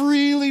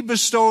freely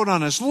bestowed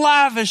on us,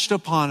 lavished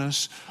upon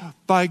us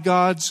by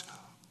God's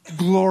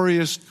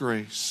glorious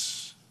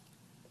grace.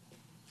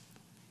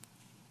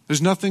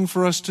 There's nothing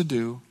for us to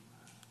do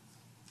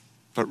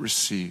but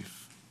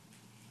receive.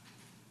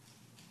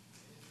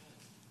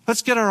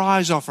 Let's get our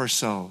eyes off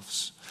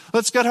ourselves.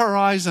 Let's get our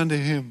eyes unto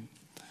him,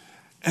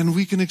 and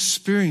we can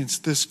experience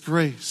this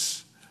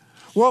grace.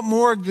 What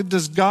more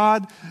does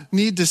God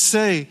need to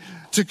say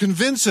to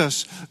convince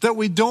us that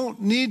we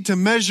don't need to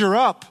measure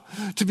up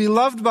to be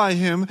loved by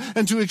him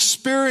and to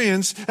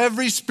experience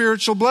every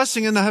spiritual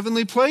blessing in the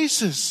heavenly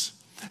places?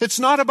 It's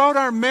not about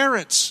our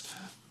merits.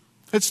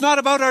 It's not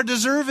about our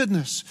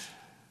deservedness.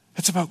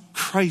 It's about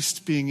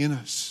Christ being in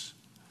us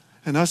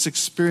and us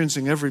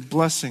experiencing every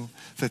blessing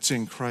that's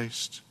in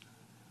Christ.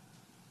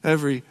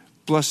 Every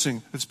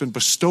blessing that's been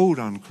bestowed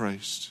on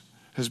Christ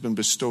has been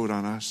bestowed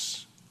on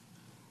us.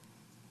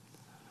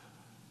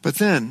 But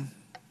then,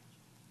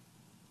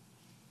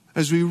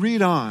 as we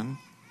read on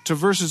to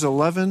verses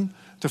 11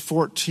 to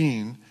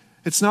 14,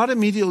 it's not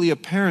immediately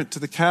apparent to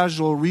the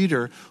casual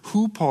reader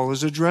who Paul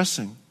is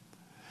addressing.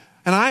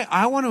 And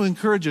I want to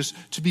encourage us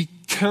to be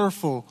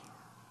careful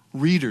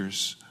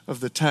readers of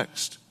the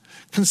text.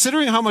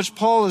 Considering how much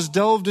Paul has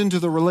delved into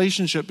the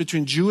relationship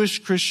between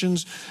Jewish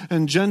Christians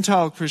and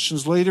Gentile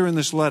Christians later in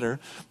this letter,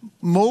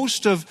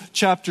 most of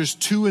chapters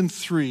 2 and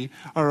 3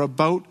 are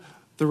about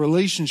the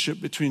relationship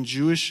between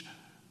Jewish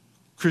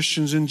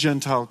Christians and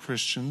Gentile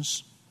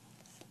Christians.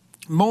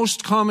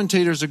 Most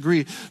commentators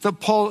agree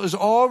that Paul is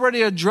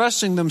already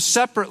addressing them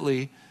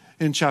separately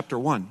in chapter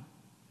 1,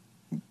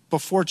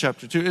 before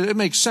chapter 2. It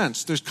makes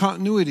sense. There's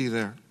continuity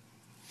there.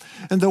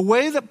 And the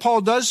way that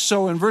Paul does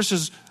so in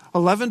verses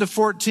 11 to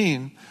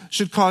 14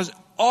 should cause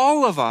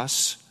all of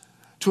us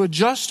to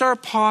adjust our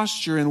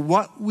posture in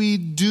what we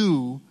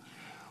do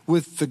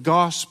with the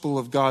gospel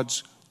of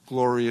God's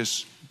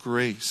glorious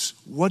grace.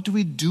 What do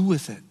we do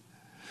with it?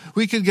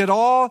 We could get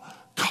all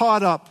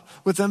caught up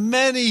with the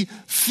many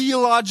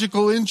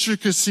theological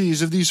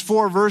intricacies of these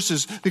 4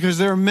 verses because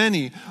there are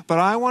many, but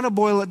I want to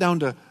boil it down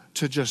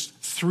to just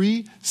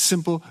 3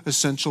 simple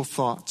essential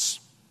thoughts.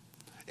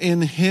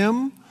 In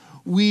him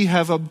we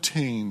have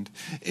obtained.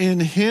 In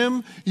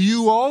him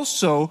you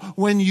also,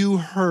 when you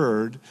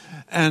heard.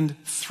 And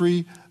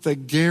 3, the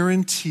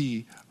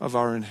guarantee of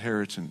our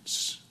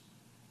inheritance.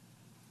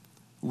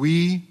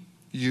 We,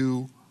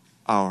 you,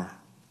 our.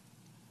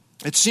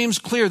 It seems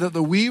clear that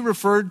the we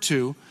referred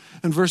to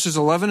in verses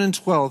 11 and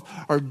 12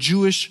 are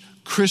Jewish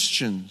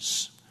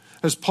Christians.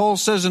 As Paul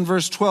says in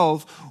verse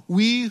 12,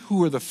 we who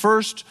were the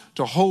first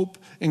to hope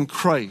in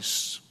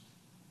Christ.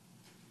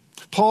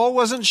 Paul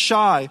wasn't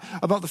shy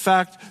about the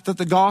fact that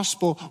the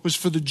gospel was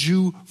for the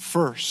Jew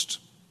first.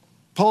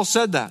 Paul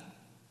said that,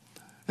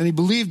 and he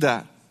believed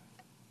that.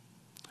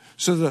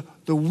 So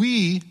the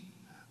we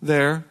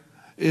there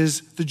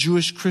is the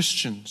Jewish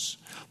Christians.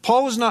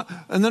 Paul was not,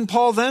 and then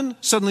Paul then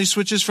suddenly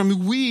switches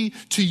from we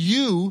to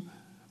you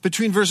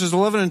between verses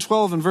 11 and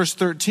 12 and verse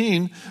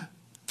 13,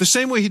 the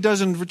same way he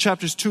does in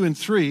chapters 2 and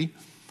 3,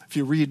 if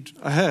you read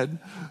ahead.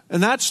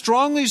 And that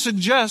strongly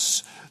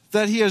suggests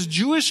that he has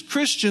Jewish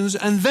Christians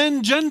and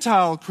then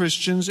Gentile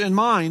Christians in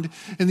mind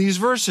in these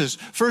verses.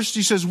 First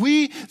he says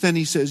we, then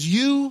he says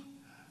you.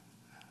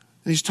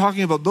 And he's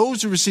talking about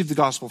those who received the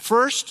gospel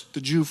first,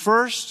 the Jew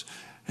first,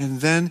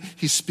 and then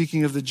he's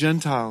speaking of the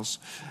Gentiles.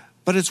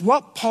 But it's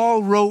what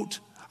Paul wrote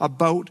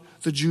about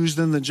the Jews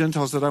then the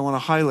Gentiles that I want to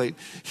highlight.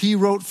 He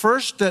wrote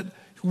first that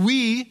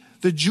we,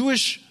 the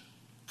Jewish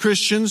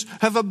Christians,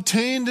 have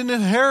obtained an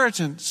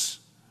inheritance.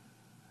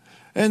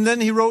 And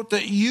then he wrote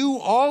that you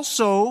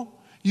also,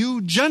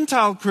 you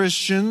Gentile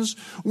Christians,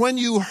 when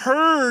you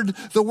heard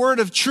the word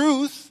of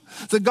truth,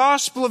 the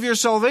gospel of your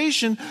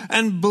salvation,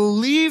 and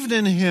believed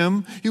in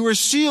him, you were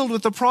sealed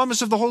with the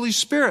promise of the Holy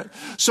Spirit.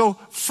 So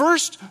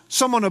first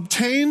someone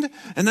obtained,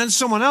 and then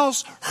someone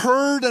else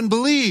heard and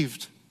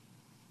believed.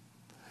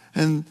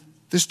 And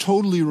this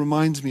totally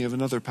reminds me of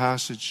another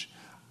passage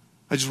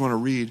I just want to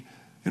read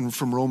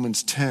from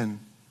Romans 10,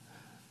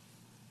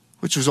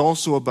 which was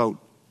also about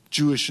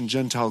Jewish and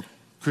Gentile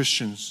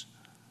Christians.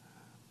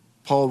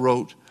 Paul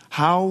wrote,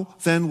 "How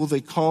then will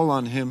they call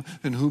on him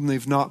in whom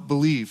they've not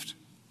believed?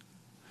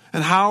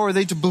 And how are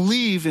they to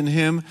believe in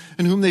him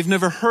in whom they've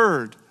never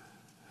heard?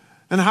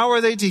 And how are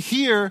they to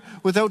hear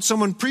without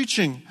someone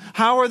preaching?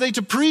 How are they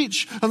to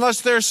preach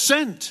unless they're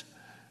sent?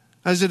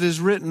 As it is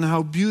written,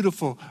 how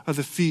beautiful are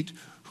the feet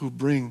who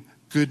bring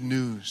good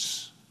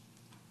news."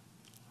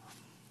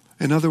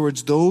 In other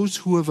words, those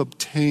who have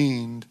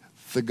obtained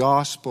the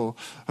gospel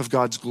of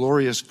God's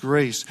glorious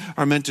grace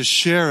are meant to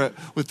share it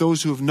with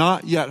those who have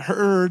not yet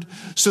heard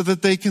so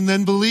that they can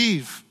then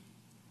believe.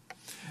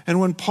 And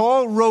when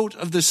Paul wrote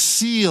of the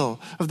seal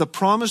of the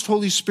promised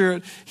Holy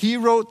Spirit, he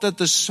wrote that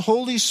the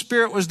Holy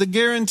Spirit was the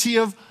guarantee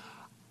of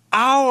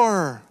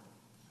our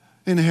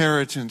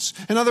inheritance.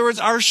 In other words,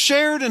 our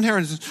shared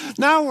inheritance.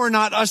 Now we're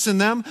not us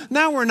and them.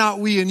 Now we're not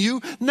we and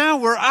you. Now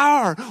we're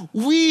our.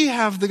 We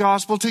have the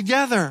gospel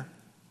together.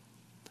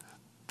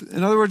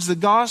 In other words, the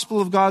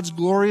gospel of God's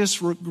glorious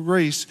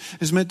grace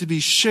is meant to be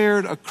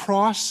shared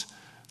across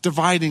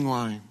dividing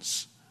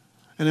lines.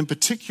 And in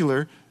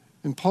particular,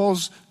 in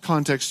Paul's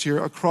context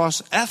here,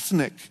 across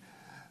ethnic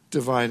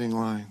dividing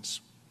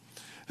lines.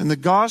 And the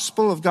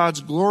gospel of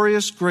God's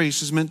glorious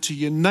grace is meant to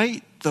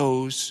unite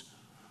those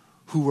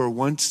who were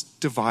once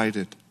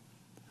divided.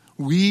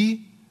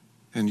 We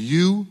and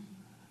you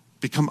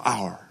become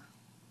our.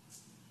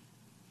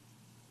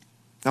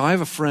 Now, I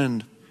have a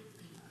friend,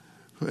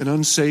 an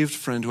unsaved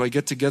friend, who I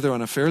get together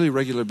on a fairly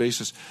regular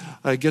basis.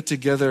 I get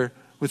together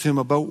with him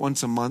about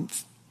once a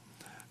month.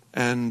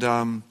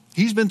 And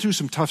he's been through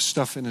some tough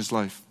stuff in his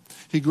life.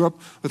 He grew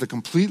up with a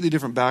completely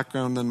different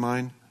background than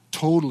mine,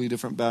 totally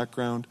different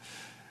background.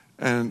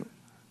 And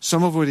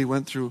some of what he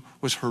went through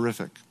was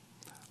horrific,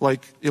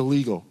 like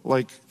illegal,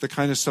 like the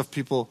kind of stuff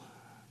people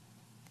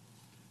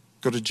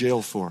go to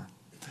jail for.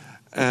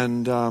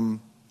 And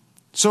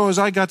so as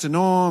I got to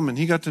know him and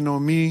he got to know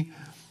me,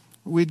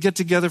 we'd get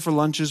together for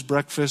lunches,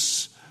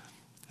 breakfasts,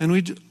 and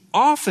we'd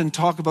often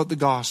talk about the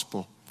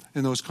gospel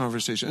in those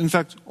conversations. In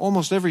fact,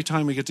 almost every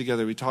time we get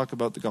together, we talk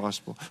about the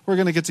gospel. We're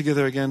going to get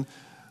together again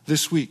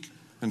this week,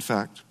 in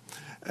fact.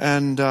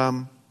 And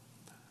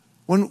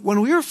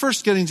when we were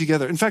first getting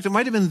together, in fact, it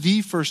might have been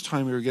the first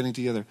time we were getting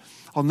together,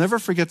 I'll never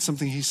forget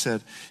something he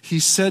said. He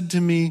said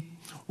to me,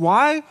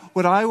 "Why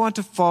would I want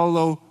to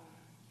follow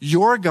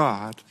your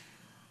God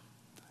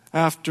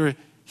after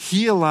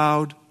he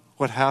allowed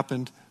what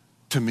happened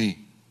to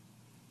me?"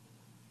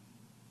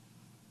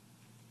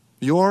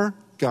 Your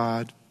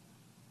God,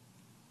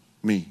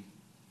 me.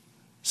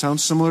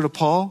 Sounds similar to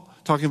Paul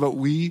talking about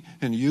we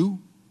and you.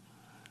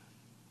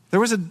 There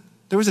was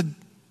a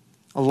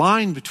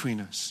line between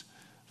us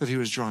that he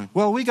was drawing.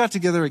 Well, we got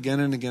together again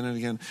and again and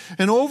again.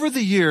 And over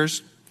the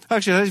years,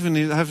 actually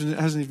it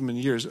hasn't even been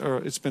years, or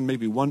it's been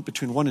maybe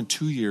between 1 and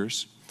 2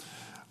 years.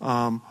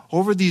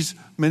 Over these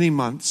many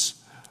months,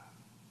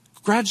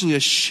 gradually a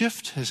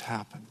shift has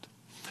happened.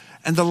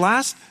 And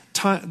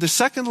the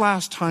second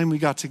last time we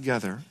got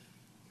together,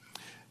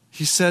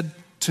 he said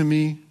to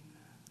me,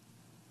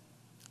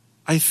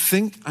 "I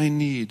think I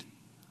need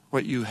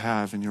what you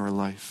have in your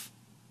life."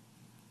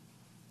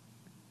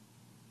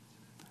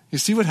 You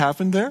see what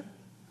happened there?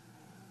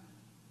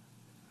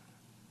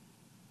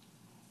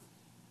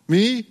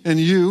 Me and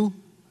you,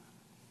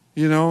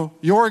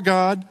 your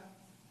God,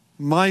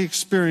 my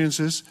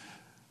experiences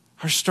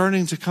are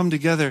starting to come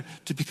together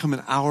to become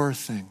an our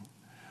thing.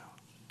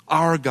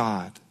 Our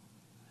God.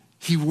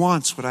 He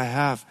wants what I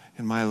have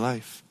in my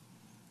life.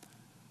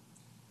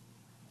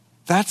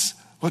 That's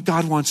what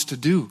God wants to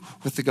do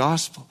with the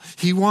gospel.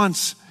 He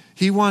wants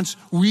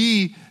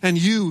we and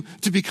you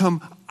to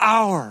become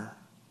our.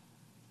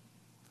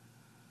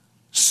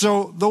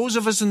 So those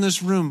of us in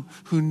this room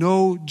who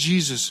know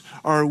Jesus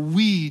are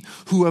we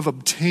who have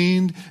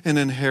obtained an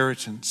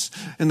inheritance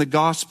in the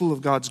gospel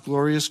of God's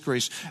glorious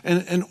grace.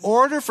 And in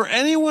order for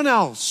anyone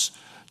else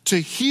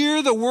to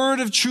hear the word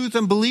of truth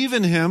and believe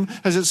in him,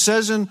 as it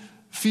says in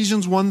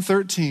Ephesians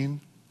 1:13,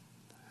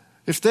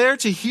 if they're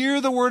to hear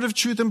the word of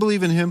truth and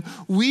believe in him,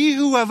 we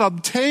who have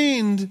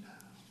obtained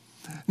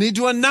need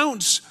to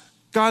announce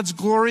God's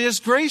glorious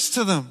grace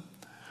to them.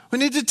 We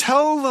need to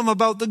tell them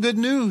about the good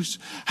news.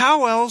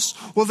 How else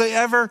will they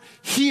ever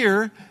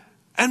hear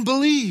and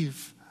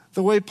believe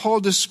the way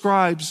Paul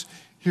describes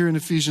here in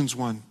Ephesians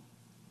 1?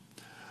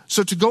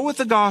 So to go with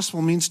the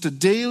gospel means to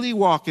daily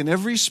walk in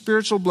every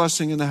spiritual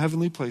blessing in the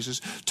heavenly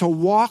places, to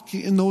walk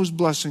in those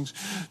blessings,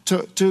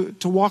 to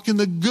walk in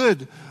the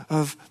good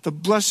of the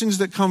blessings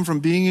that come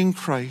from being in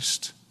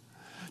Christ,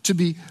 to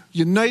be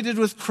united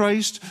with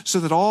Christ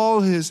so that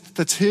all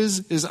that's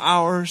his is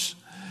ours.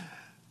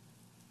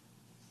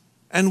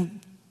 And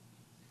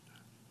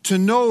to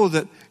know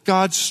that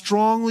God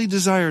strongly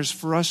desires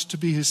for us to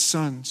be his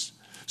sons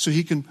so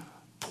he can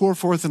pour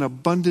forth an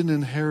abundant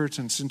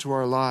inheritance into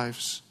our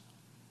lives.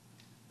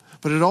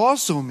 But it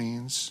also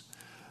means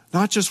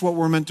not just what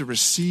we're meant to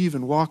receive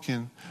and walk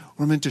in,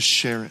 we're meant to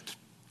share it.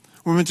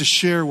 We're meant to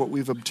share what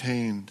we've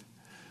obtained,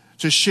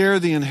 to share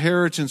the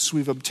inheritance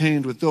we've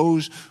obtained with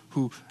those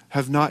who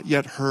have not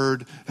yet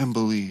heard and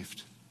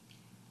believed.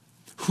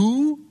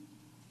 Who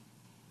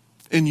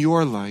in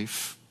your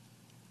life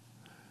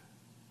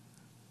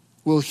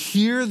will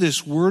hear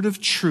this word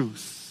of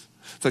truth,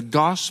 the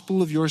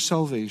gospel of your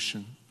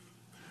salvation,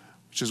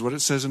 which is what it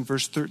says in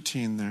verse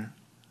 13 there,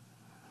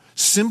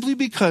 simply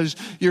because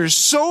you're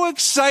so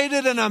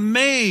excited and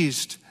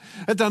amazed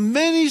at the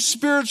many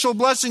spiritual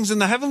blessings in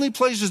the heavenly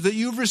places that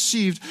you've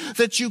received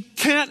that you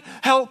can't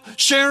help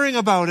sharing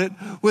about it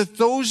with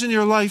those in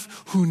your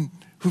life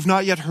who've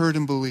not yet heard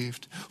and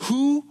believed?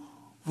 Who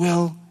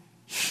will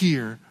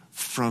hear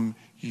from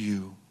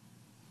you?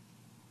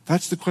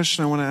 That's the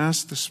question I want to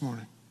ask this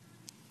morning.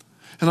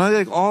 And I'd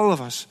like all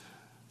of us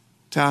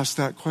to ask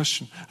that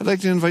question. I'd like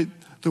to invite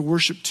the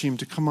worship team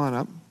to come on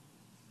up.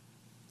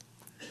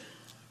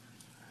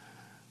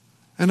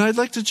 And I'd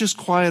like to just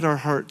quiet our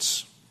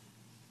hearts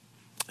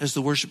as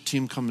the worship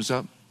team comes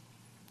up.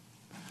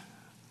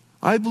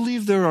 I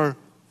believe there are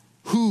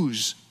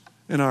who's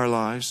in our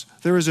lives.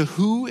 There is a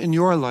who in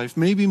your life,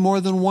 maybe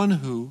more than one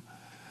who,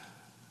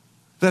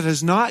 that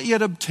has not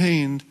yet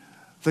obtained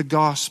the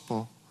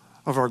gospel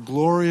of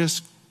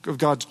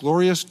God's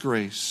glorious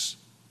grace.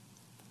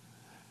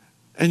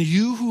 And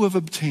you who have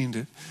obtained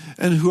it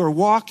and who are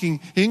walking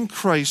in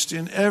Christ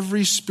in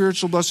every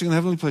spiritual blessing in the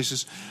heavenly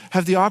places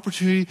have the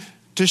opportunity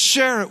to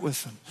share it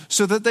with them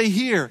so that they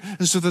hear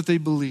and so that they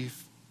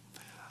believe.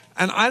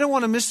 And I don't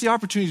want to miss the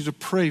opportunity to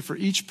pray for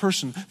each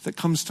person that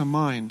comes to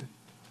mind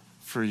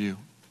for you.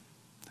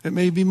 It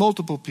may be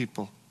multiple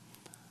people.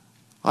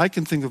 I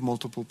can think of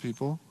multiple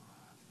people.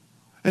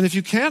 And if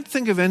you can't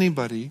think of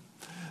anybody,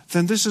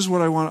 then this is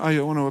what I want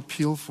to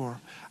appeal for.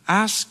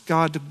 Ask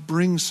God to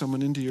bring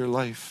someone into your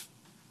life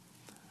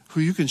who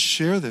you can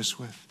share this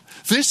with.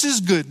 This is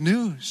good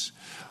news.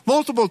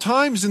 Multiple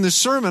times in this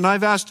sermon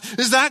I've asked,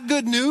 is that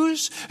good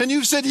news? And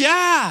you've said,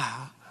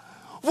 yeah.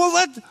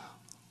 Well,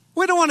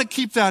 we don't want to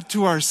keep that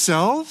to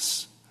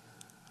ourselves,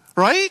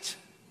 right?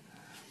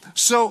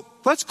 So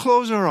let's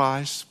close our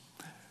eyes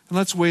and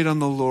let's wait on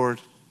the Lord.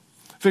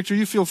 Victor,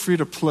 you feel free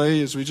to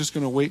play as we're just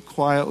going to wait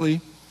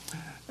quietly.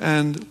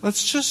 And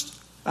let's just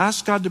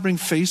ask God to bring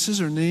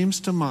faces or names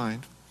to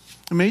mind.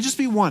 It may just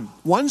be one.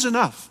 One's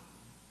enough.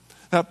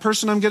 That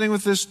person I'm getting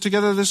with this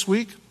together this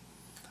week,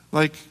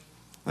 like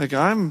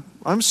I'm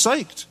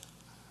psyched.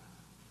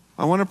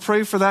 I want to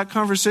pray for that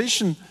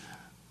conversation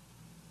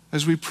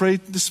as we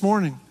prayed this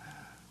morning.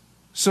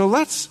 So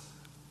let's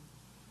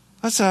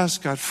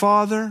ask God,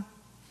 Father,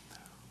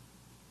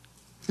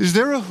 is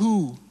there a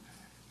who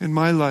in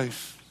my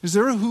life? Is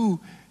there a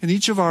who in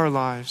each of our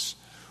lives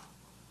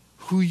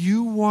who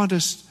you want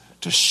us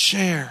to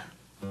share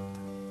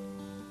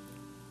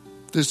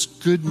this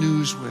good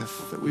news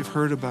with that we've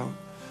heard about?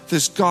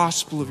 This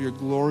gospel of your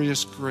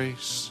glorious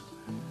grace.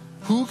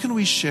 Who can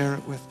we share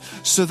it with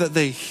so that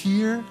they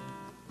hear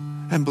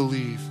and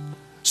believe,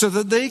 so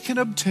that they can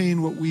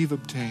obtain what we've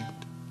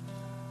obtained?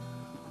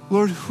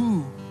 Lord,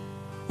 who?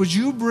 Would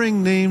you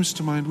bring names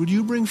to mind? Would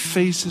you bring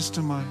faces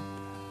to mind?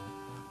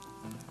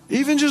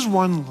 Even just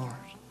one, Lord.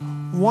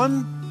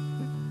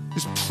 One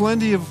is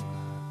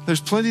there's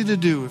plenty to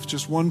do if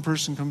just one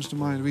person comes to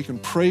mind. We can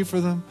pray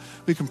for them.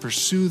 We can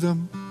pursue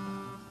them.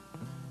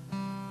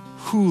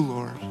 Who,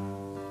 Lord?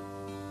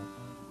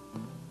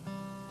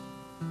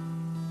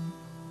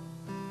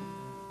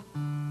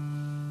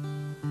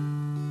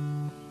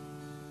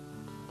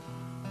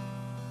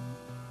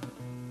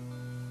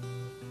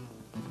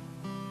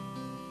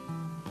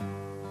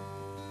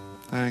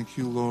 Thank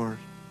you, Lord.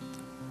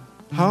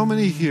 How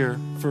many here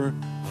for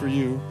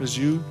you, as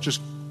you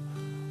just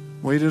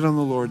waited on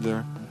the Lord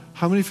there,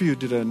 how many for you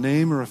did a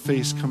name or a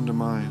face come to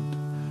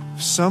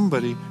mind?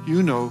 Somebody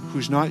you know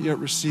who's not yet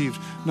received,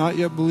 not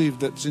yet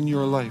believed, that's in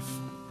your life.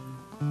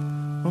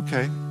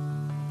 Okay.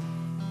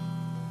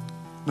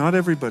 Not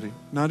everybody,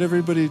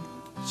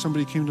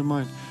 somebody came to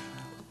mind.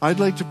 I'd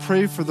like to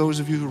pray for those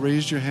of you who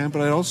raised your hand,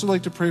 but I'd also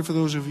like to pray for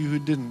those of you who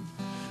didn't.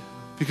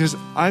 Because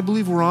I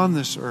believe we're on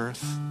this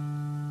earth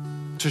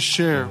to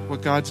share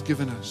what God's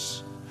given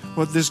us,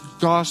 what this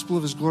gospel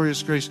of his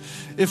glorious grace.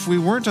 If we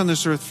weren't on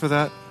this earth for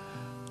that,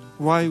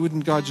 why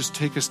wouldn't God just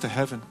take us to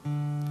heaven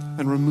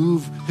and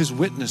remove his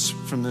witness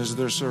from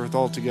this earth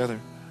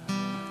altogether?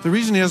 The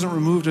reason he hasn't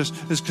removed us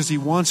is because he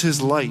wants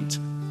his light.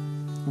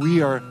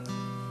 We are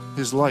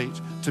his light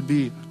to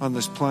be on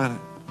this planet.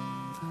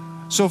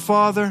 So,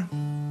 Father,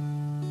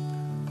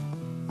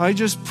 I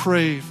just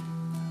pray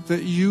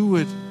that you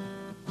would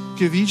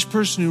give each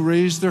person who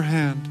raised their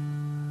hand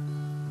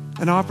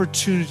an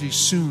opportunity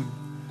soon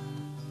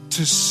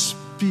to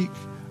speak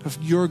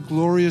of your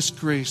glorious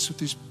grace with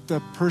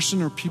that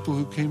person or people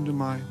who came to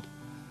mind.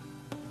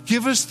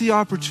 Give us the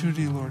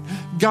opportunity, Lord.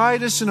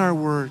 Guide us in our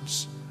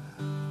words.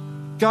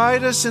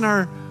 Guide us in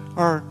our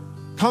our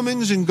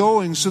comings and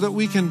goings so that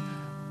we can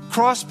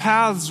cross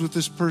paths with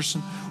this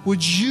person.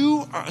 Would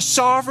you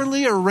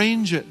sovereignly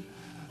arrange it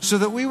so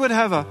that we would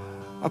have a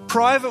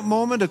private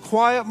moment, a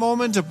quiet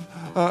moment,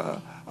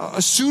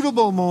 a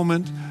suitable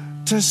moment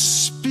to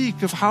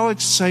speak of how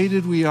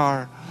excited we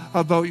are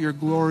about your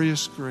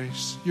glorious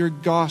grace, your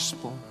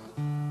gospel,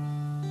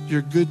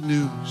 your good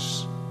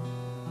news.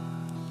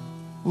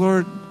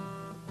 Lord,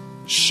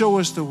 show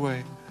us the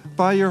way.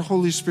 By your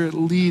Holy Spirit,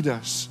 lead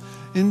us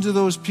into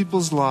those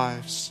people's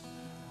lives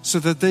so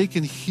that they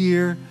can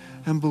hear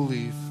and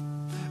believe.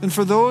 And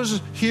for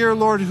those here,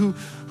 Lord, who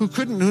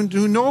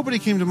nobody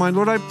came to mind,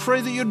 Lord, I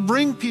pray that you'd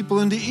bring people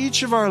into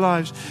each of our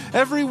lives.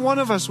 Every one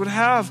of us would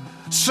have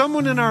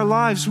someone in our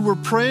lives who we're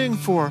praying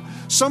for,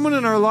 someone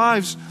in our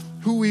lives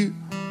who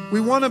we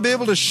want to be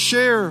able to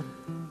share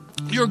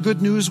your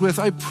good news with.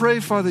 I pray,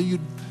 Father,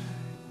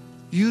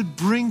 you'd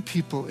bring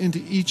people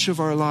into each of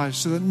our lives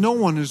so that no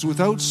one is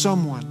without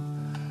someone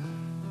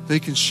they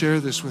can share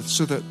this with,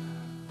 so that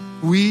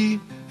we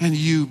and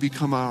you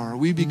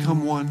we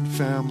become one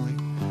family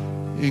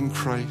in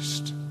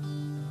Christ.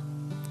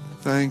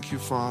 Thank you,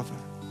 Father.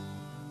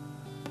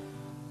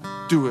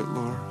 Do it,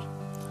 Lord.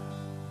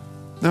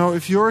 Now,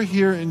 if you're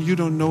here and you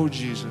don't know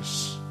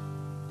Jesus,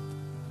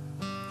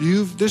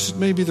 this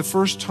may be the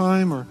first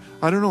time, or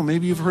I don't know,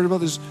 maybe you've heard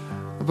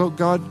about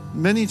God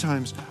many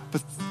times,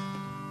 but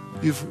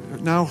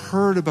you've now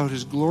heard about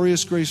his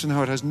glorious grace and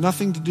how it has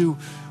nothing to do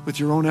with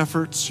your own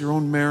efforts, your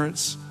own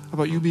merits,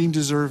 about you being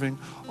deserving.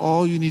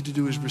 All you need to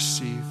do is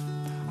receive.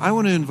 I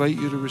want to invite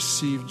you to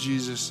receive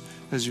Jesus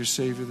as your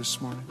Savior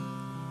this morning.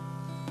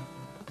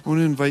 I want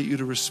to invite you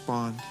to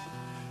respond.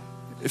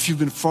 If you've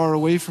been far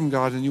away from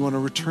God and you want to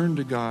return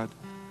to God,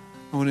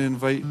 I want to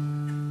invite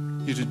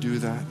you to do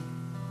that.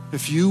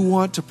 If you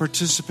want to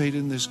participate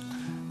in this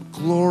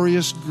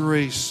glorious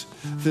grace,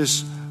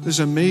 this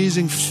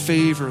amazing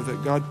favor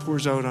that God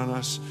pours out on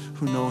us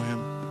who know him,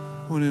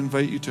 I want to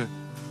invite you to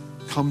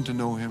come to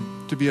know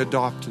him, to be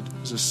adopted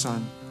as a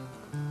son.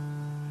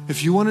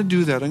 If you want to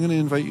do that, I'm going to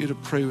invite you to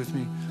pray with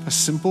me a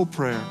simple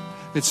prayer.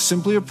 It's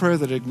simply a prayer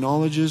that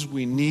acknowledges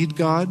we need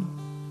God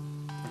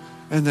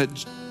and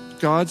that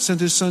God sent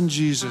his son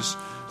Jesus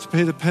to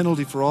pay the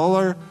penalty for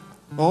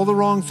all the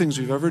wrong things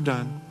we've ever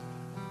done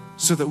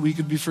so that we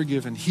could be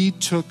forgiven. He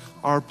took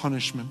our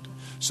punishment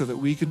so that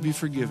we could be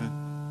forgiven.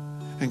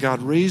 And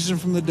God raised him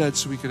from the dead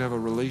so we could have a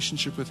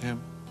relationship with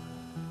him.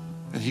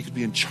 And he could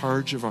be in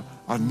charge of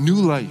a new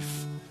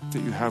life that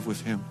you have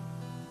with him.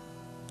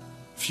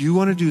 If you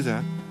want to do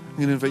that, I'm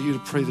going to invite you to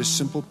pray this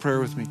simple prayer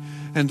with me.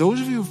 And those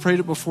of you who've prayed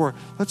it before,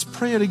 let's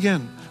pray it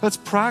again. Let's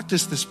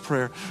practice this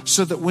prayer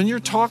so that when you're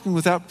talking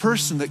with that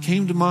person that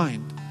came to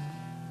mind,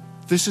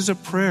 this is a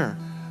prayer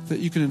that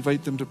you can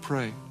invite them to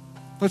pray.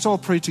 Let's all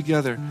pray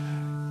together,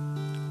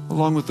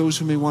 along with those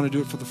who may want to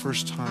do it for the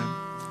first time.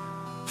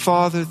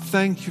 Father,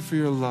 thank you for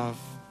your love.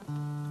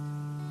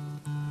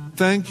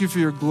 Thank you for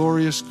your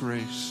glorious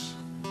grace.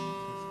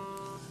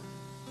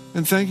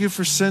 And thank you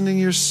for sending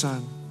your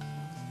Son,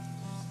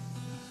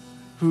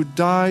 who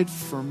died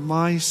for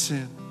my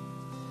sin,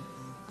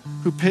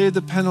 who paid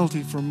the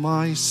penalty for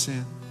my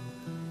sin.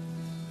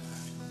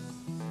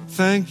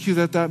 Thank you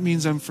that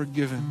means I'm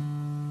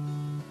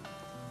forgiven.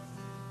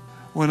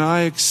 When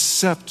I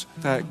accept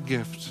that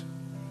gift,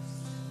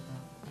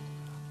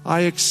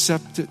 I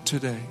accept it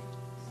today.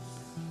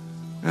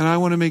 And I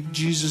want to make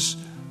Jesus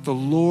the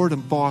Lord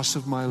and boss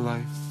of my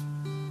life.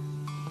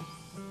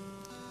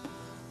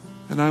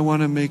 And I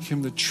want to make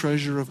him the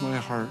treasure of my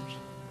heart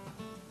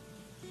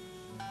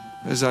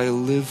as I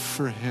live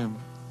for him.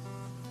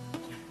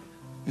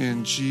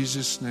 In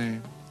Jesus'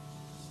 name,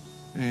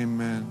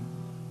 amen.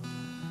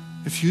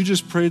 If you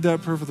just prayed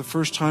that prayer for the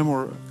first time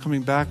or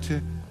coming back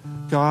to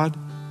God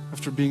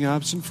after being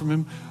absent from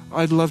him,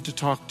 I'd love to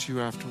talk to you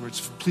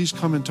afterwards. Please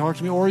come and talk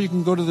to me. Or you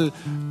can go to the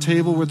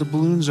table where the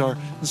balloons are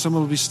and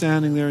someone will be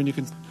standing there and you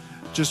can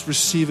just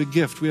receive a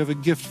gift. We have a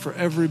gift for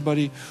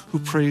everybody who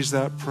prays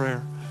that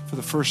prayer for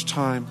the first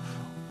time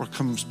or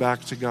comes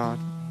back to God.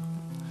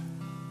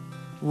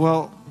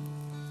 Well,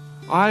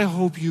 I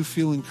hope you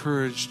feel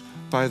encouraged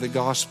by the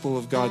gospel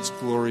of God's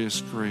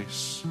glorious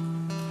grace.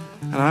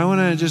 And I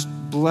want to just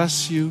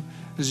bless you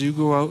as you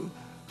go out.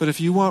 But if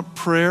you want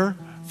prayer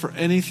for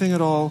anything at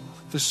all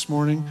this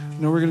morning, I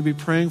know we're going to be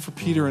praying for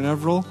Peter and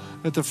Everil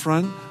at the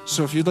front.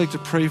 So if you'd like to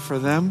pray for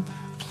them,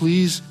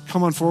 please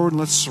come on forward and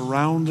let's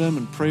surround them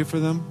and pray for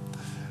them.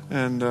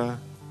 And I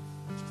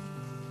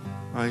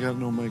got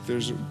no mic.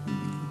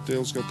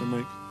 Dale's got the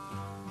mic.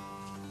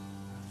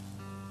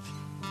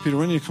 Peter,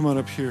 why don't you come on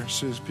up here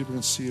so people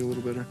can see you a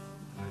little better?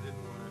 I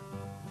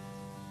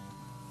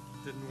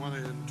didn't want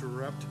to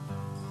interrupt.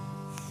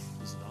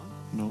 Is it on?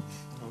 No.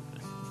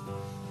 Okay.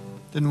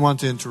 Didn't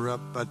want to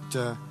interrupt, but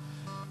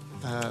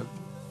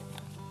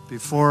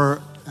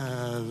before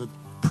the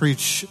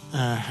preach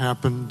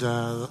happened,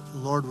 the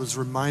Lord was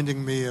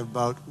reminding me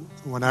about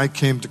when I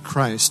came to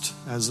Christ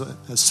as a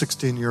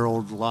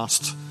 16-year-old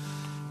lost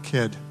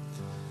kid.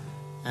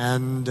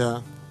 And,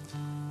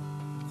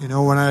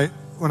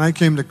 when I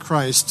came to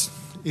Christ,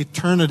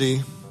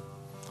 eternity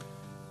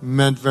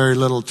meant very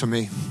little to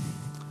me.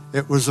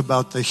 It was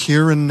about the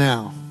here and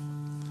now.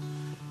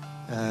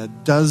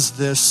 Does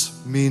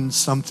this mean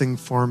something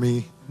for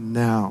me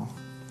now?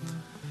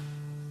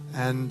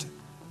 And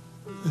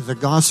the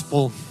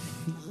gospel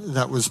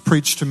that was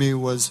preached to me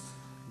was,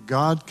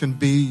 God can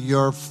be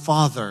your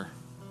Father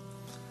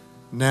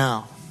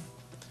now,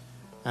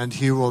 and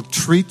He will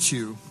treat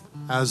you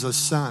as a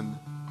son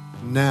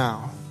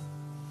now.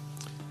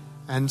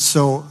 And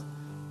so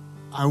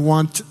I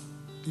want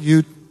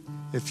you,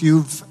 if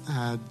you've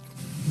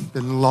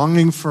been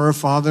longing for a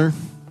father,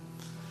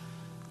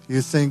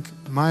 you think,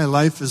 my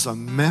life is a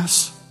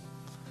mess,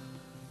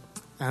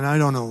 and I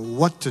don't know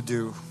what to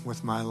do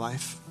with my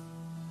life.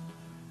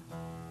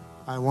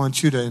 I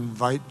want you to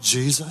invite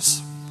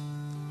Jesus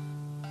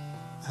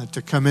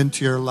to come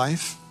into your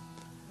life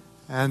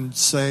and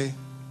say,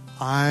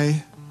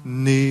 I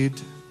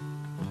need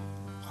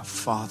a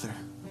father.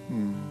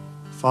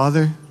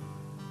 Father,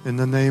 in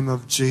the name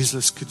of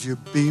Jesus, could you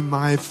be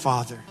my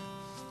father?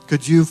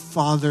 Could you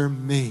father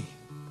me?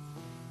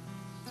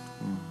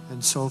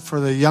 And so for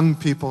the young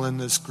people in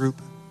this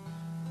group,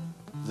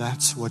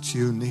 that's what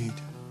you need.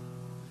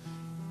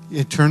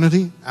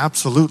 Eternity?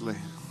 Absolutely.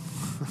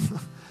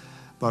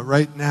 But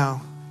right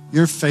now,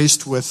 you're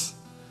faced with,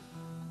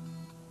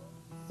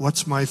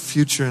 what's my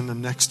future in the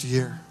next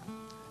year,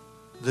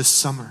 this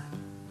summer?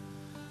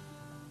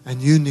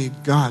 And you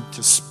need God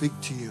to speak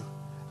to you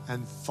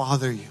and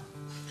father you,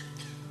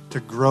 to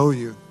grow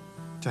you,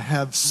 to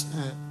have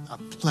a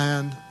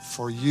plan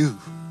for you.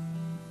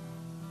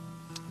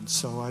 And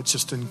so I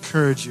just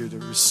encourage you to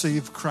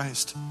receive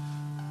Christ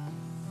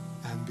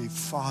and be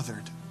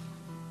fathered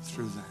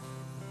through that.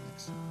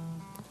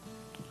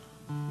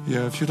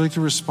 Yeah, if you'd like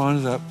to respond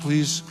to that,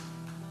 please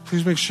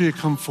make sure you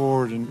come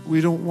forward, and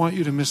we don't want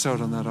you to miss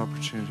out on that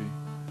opportunity.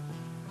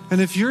 And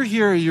if you're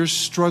here, you're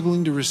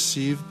struggling to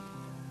receive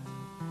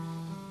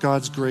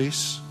God's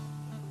grace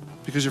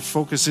because your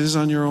focus is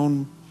on your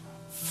own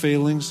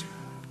failings,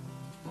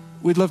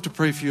 we'd love to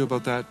pray for you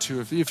about that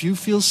too. If you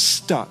feel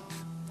stuck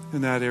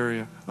in that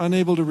area,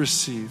 unable to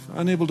receive,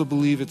 unable to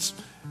believe it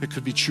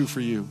could be true for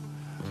you,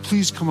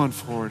 please come on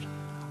forward.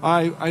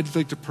 I'd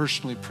like to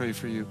personally pray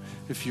for you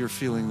if you're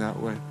feeling that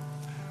way.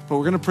 But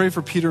we're going to pray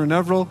for Peter and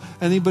Everil.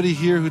 Anybody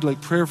here who'd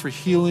like prayer for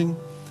healing?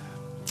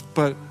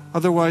 But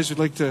otherwise, we'd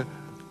like to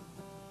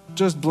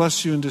just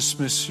bless you and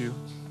dismiss you.